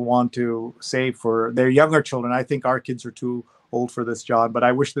will want to save for their younger children. I think our kids are too old for this, John, but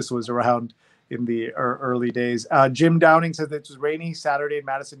I wish this was around in the early days. Jim Downing says it was rainy Saturday in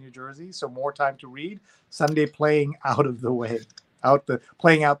Madison, New Jersey, so more time to read. Sunday playing out of the way,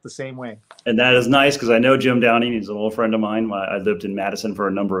 playing out the same way. And that is nice because I know Jim Downing. He's an old friend of mine. I lived in Madison for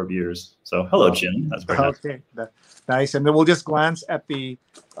a number of years. So hello, Jim. That's very nice. Okay, nice. And then we'll just glance at the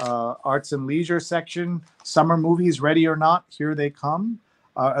arts and leisure section. Summer movies, ready or not, here they come.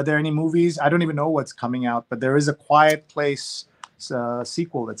 Are there any movies? I don't even know what's coming out, but there is a Quiet Place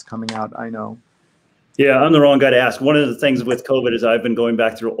sequel that's coming out, I know. Yeah, I'm the wrong guy to ask. One of the things with COVID is I've been going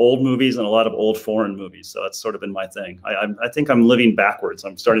back through old movies and a lot of old foreign movies. So that's sort of been my thing. I think I'm living backwards.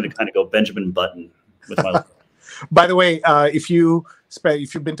 I'm starting to kind of go Benjamin Button with my life. By the way, if you've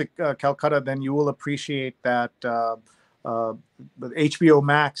been to Calcutta, then you will appreciate that HBO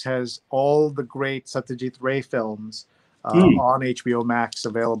Max has all the great Satyajit Ray films on HBO Max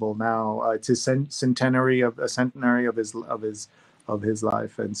available now. It's his centenary of his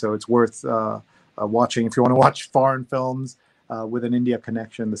life, and so it's worth watching if you want to watch foreign films with an India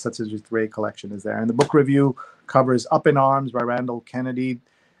connection. The Satyajit Ray collection is there, and the book review covers Up in Arms by Randall Kennedy.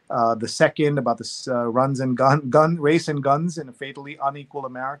 The second about this race and guns in a fatally unequal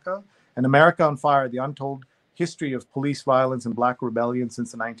America, and America on Fire: The Untold History of Police Violence and Black Rebellion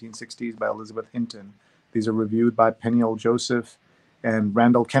since the 1960s by Elizabeth Hinton. These are reviewed by Peniel Joseph and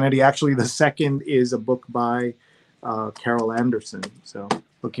Randall Kennedy. Actually, the second is a book by Carol Anderson. So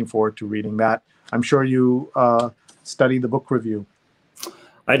looking forward to reading that. I'm sure you study the book review.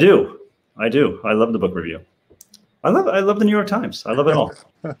 I do. I love the book review. I love the New York Times. I love it all.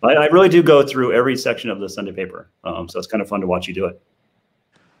 I really do go through every section of the Sunday paper. So it's kind of fun to watch you do it.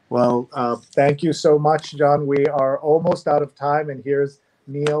 Well, thank you so much, John. We are almost out of time. And here's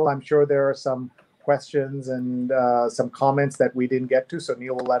Neil. I'm sure there are some questions and some comments that we didn't get to. So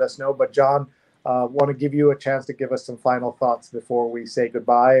Neil will let us know. But John, want to give you a chance to give us some final thoughts before we say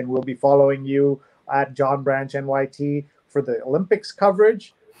goodbye. And we'll be following you at John Branch NYT for the Olympics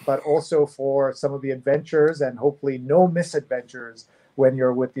coverage, but also for some of the adventures and hopefully no misadventures when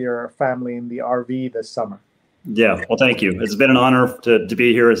you're with your family in the RV this summer. Yeah, well, thank you. It's been an honor to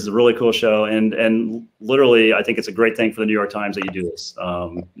be here. This is a really cool show. And literally, I think it's a great thing for the New York Times that you do this.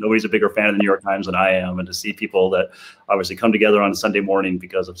 Nobody's a bigger fan of the New York Times than I am. And to see people that obviously come together on a Sunday morning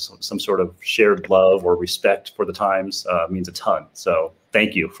because of some sort of shared love or respect for the Times means a ton. So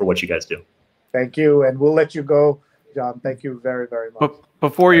thank you for what you guys do. Thank you. And we'll let you go, John. Thank you very, very much.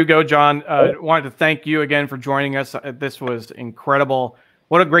 Before you go, John, I wanted to thank you again for joining us. This was incredible.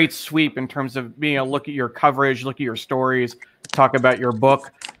 What a great sweep in terms of being able to look at your coverage, look at your stories, talk about your book.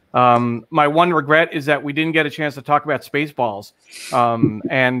 My one regret is that we didn't get a chance to talk about Spaceballs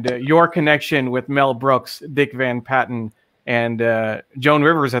and your connection with Mel Brooks, Dick Van Patten, and Joan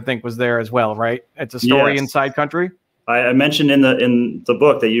Rivers, I think, was there as well, right? It's a story in Sidecountry. I mentioned in the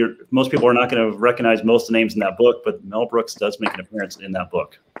book that most people are not going to recognize most of the names in that book, but Mel Brooks does make an appearance in that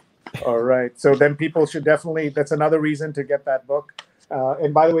book. All right. So then people should definitely, that's another reason to get that book.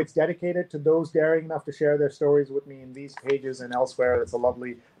 And by the way, it's dedicated to those daring enough to share their stories with me in these pages and elsewhere. It's a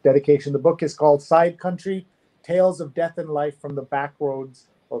lovely dedication. The book is called Sidecountry: Tales of Death and Life from the Backroads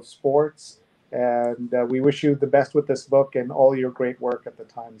of Sports. And we wish you the best with this book and all your great work at the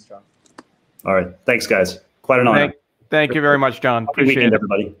Times, John. All right. Thanks, guys. Quite an honor. Thank you very much, John. Appreciate it,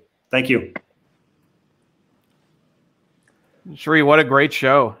 everybody. Thank you. Sheree, what a great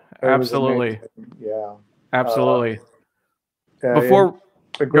show. Absolutely. Yeah. Absolutely. Before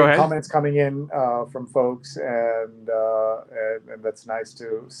great comments coming in from folks, and that's nice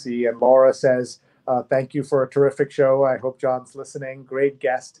to see. And Laura says, thank you for a terrific show. I hope John's listening. Great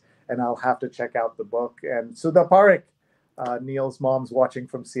guest, and I'll have to check out the book. And Sudha Parekh, Neil's mom's watching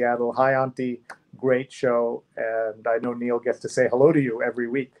from Seattle. Hi, Auntie. Great show. And I know Neil gets to say hello to you every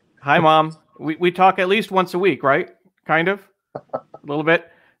week. Hi, Mom. We talk at least once a week, right? Kind of? A little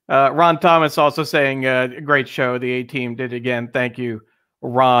bit. Ron Thomas also saying, great show. The A-Team did again. Thank you,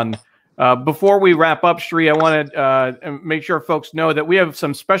 Ron. Before we wrap up, Sheree, I want to make sure folks know that we have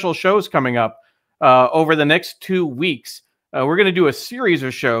some special shows coming up over the next 2 weeks. We're going to do a series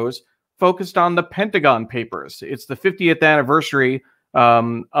of shows focused on the Pentagon Papers. It's the 50th anniversary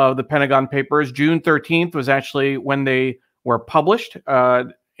of the Pentagon Papers. June 13th was actually when they were published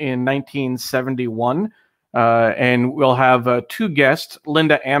in 1971. And we'll have two guests,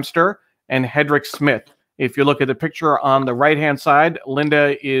 Linda Amster and Hedrick Smith. If you look at the picture on the right-hand side,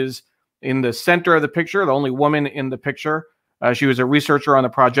 Linda is in the center of the picture, the only woman in the picture. She was a researcher on the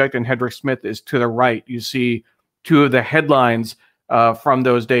project, and Hedrick Smith is to the right. You see two of the headlines from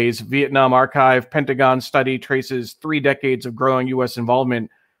those days. Vietnam Archive, Pentagon study traces 3 decades of growing U.S.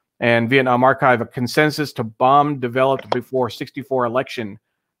 involvement, and Vietnam Archive, a consensus to bomb developed before '64 election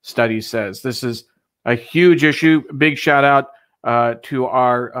study says. This is a huge issue. Big shout out to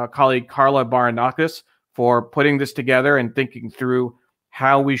our colleague Carla Baranauckas for putting this together and thinking through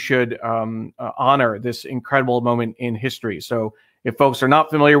how we should honor this incredible moment in history. So if folks are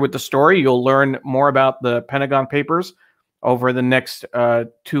not familiar with the story, you'll learn more about the Pentagon Papers over the next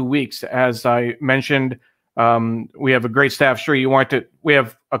 2 weeks. As I mentioned, we have a great staff. Sure, we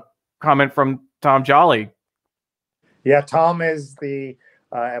have a comment from Tom Jolly. Yeah, Tom is the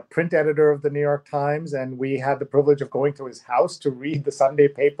print editor of the New York Times, and we had the privilege of going to his house to read the Sunday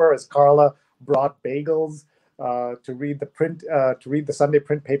paper as Carla brought bagels to read the Sunday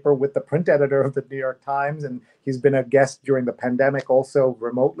print paper with the print editor of the New York Times, and he's been a guest during the pandemic, also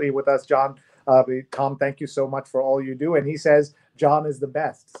remotely with us. John, Tom, thank you so much for all you do. And he says John is the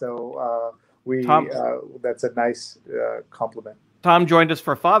best, so that's a nice compliment. Tom joined us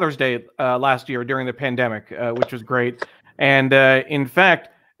for Father's Day last year during the pandemic, which was great. And in fact,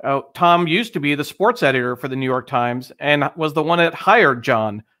 Tom used to be the sports editor for the New York Times and was the one that hired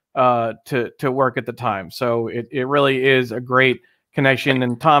John to work at the time. So it really is a great connection.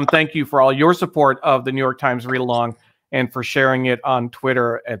 And Tom, thank you for all your support of the New York Times Read Along and for sharing it on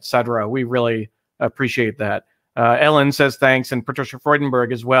Twitter, etc. We really appreciate that. Ellen says thanks, and Patricia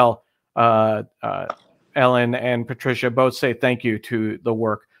Freudenberg as well. Ellen and Patricia both say thank you to the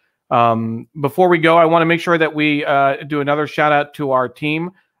work. Before we go, I want to make sure that we do another shout out to our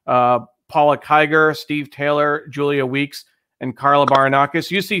team, Paula Kiger, Steve Taylor, Julia Weeks, and Carla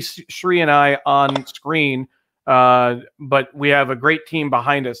Baranauckas. You see Shri and I on screen, but we have a great team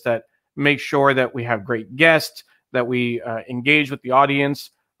behind us that makes sure that we have great guests, that we engage with the audience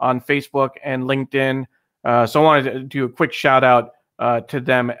on Facebook and LinkedIn. So I wanted to do a quick shout out to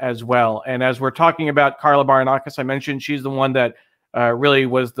them as well. And as we're talking about Carla Baranauckas, I mentioned she's the one that really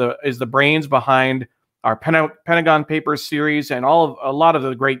is the brains behind our Pentagon Papers series and a lot of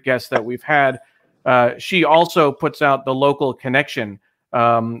the great guests that we've had. She also puts out the Local Connection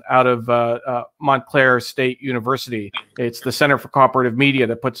out of Montclair State University. It's the Center for Cooperative Media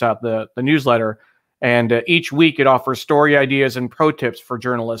that puts out the newsletter. And each week it offers story ideas and pro tips for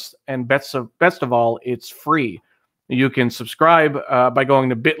journalists. And best of all, it's free. You can subscribe by going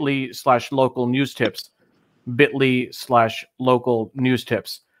to bit.ly/local news tips, bit.ly/local news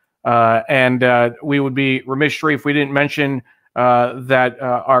tips. And we would be remiss, Shri, if we didn't mention that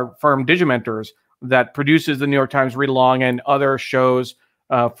our firm Digimentors that produces the New York Times Read Along and other shows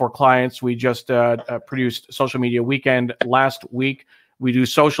for clients. We just produced Social Media Weekend last week. We do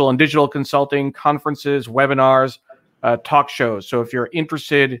social and digital consulting, conferences, webinars, talk shows. So if you're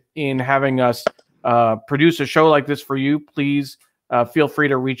interested in having us produce a show like this for you, please feel free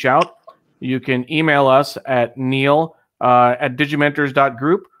to reach out. You can email us at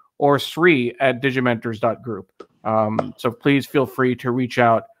neil@digimentors.group or sri@digimentors.group. So please feel free to reach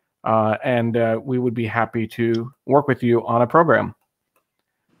out, and we would be happy to work with you on a program.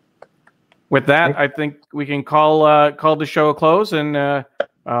 With that, I think we can call the show a close. And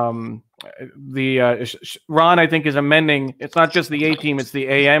Ron, I think, is amending. It's not just the A team; it's the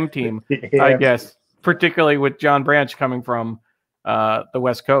AM team, I guess. Particularly with John Branch coming from the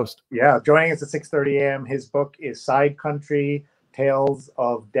West Coast. Yeah, joining us at 6:30 a.m. His book is Sidecountry: Tales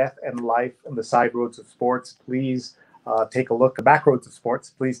of Death and Life and the Side Roads of Sports. Please take a look. The Back Roads of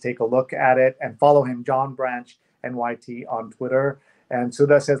Sports. Please take a look at it and follow him, John Branch NYT, on Twitter. And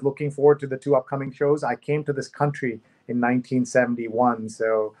Sudha says, looking forward to the 2 upcoming shows. I came to this country in 1971,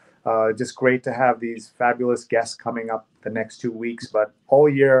 so just great to have these fabulous guests coming up the next 2 weeks. But all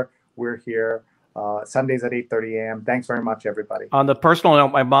year we're here. Sundays at 8:30 a.m. Thanks very much, everybody. On the personal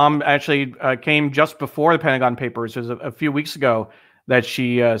note, my mom actually came just before the Pentagon Papers. It was a few weeks ago that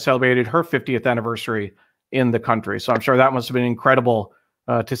she celebrated her 50th anniversary in the country. So I'm sure that must have been incredible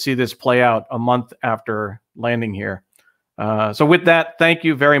to see this play out a month after landing here. So with that, thank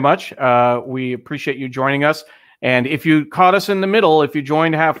you very much. We appreciate you joining us. And if you caught us in the middle, if you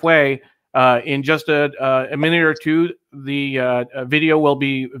joined halfway, in just a minute or two, the video will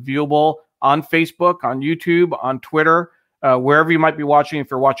be viewable on Facebook, on YouTube, on Twitter, wherever you might be watching.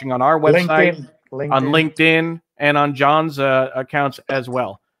 If you're watching on our website, on LinkedIn, and on John's accounts as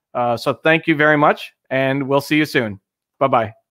well. So thank you very much, and we'll see you soon. Bye-bye.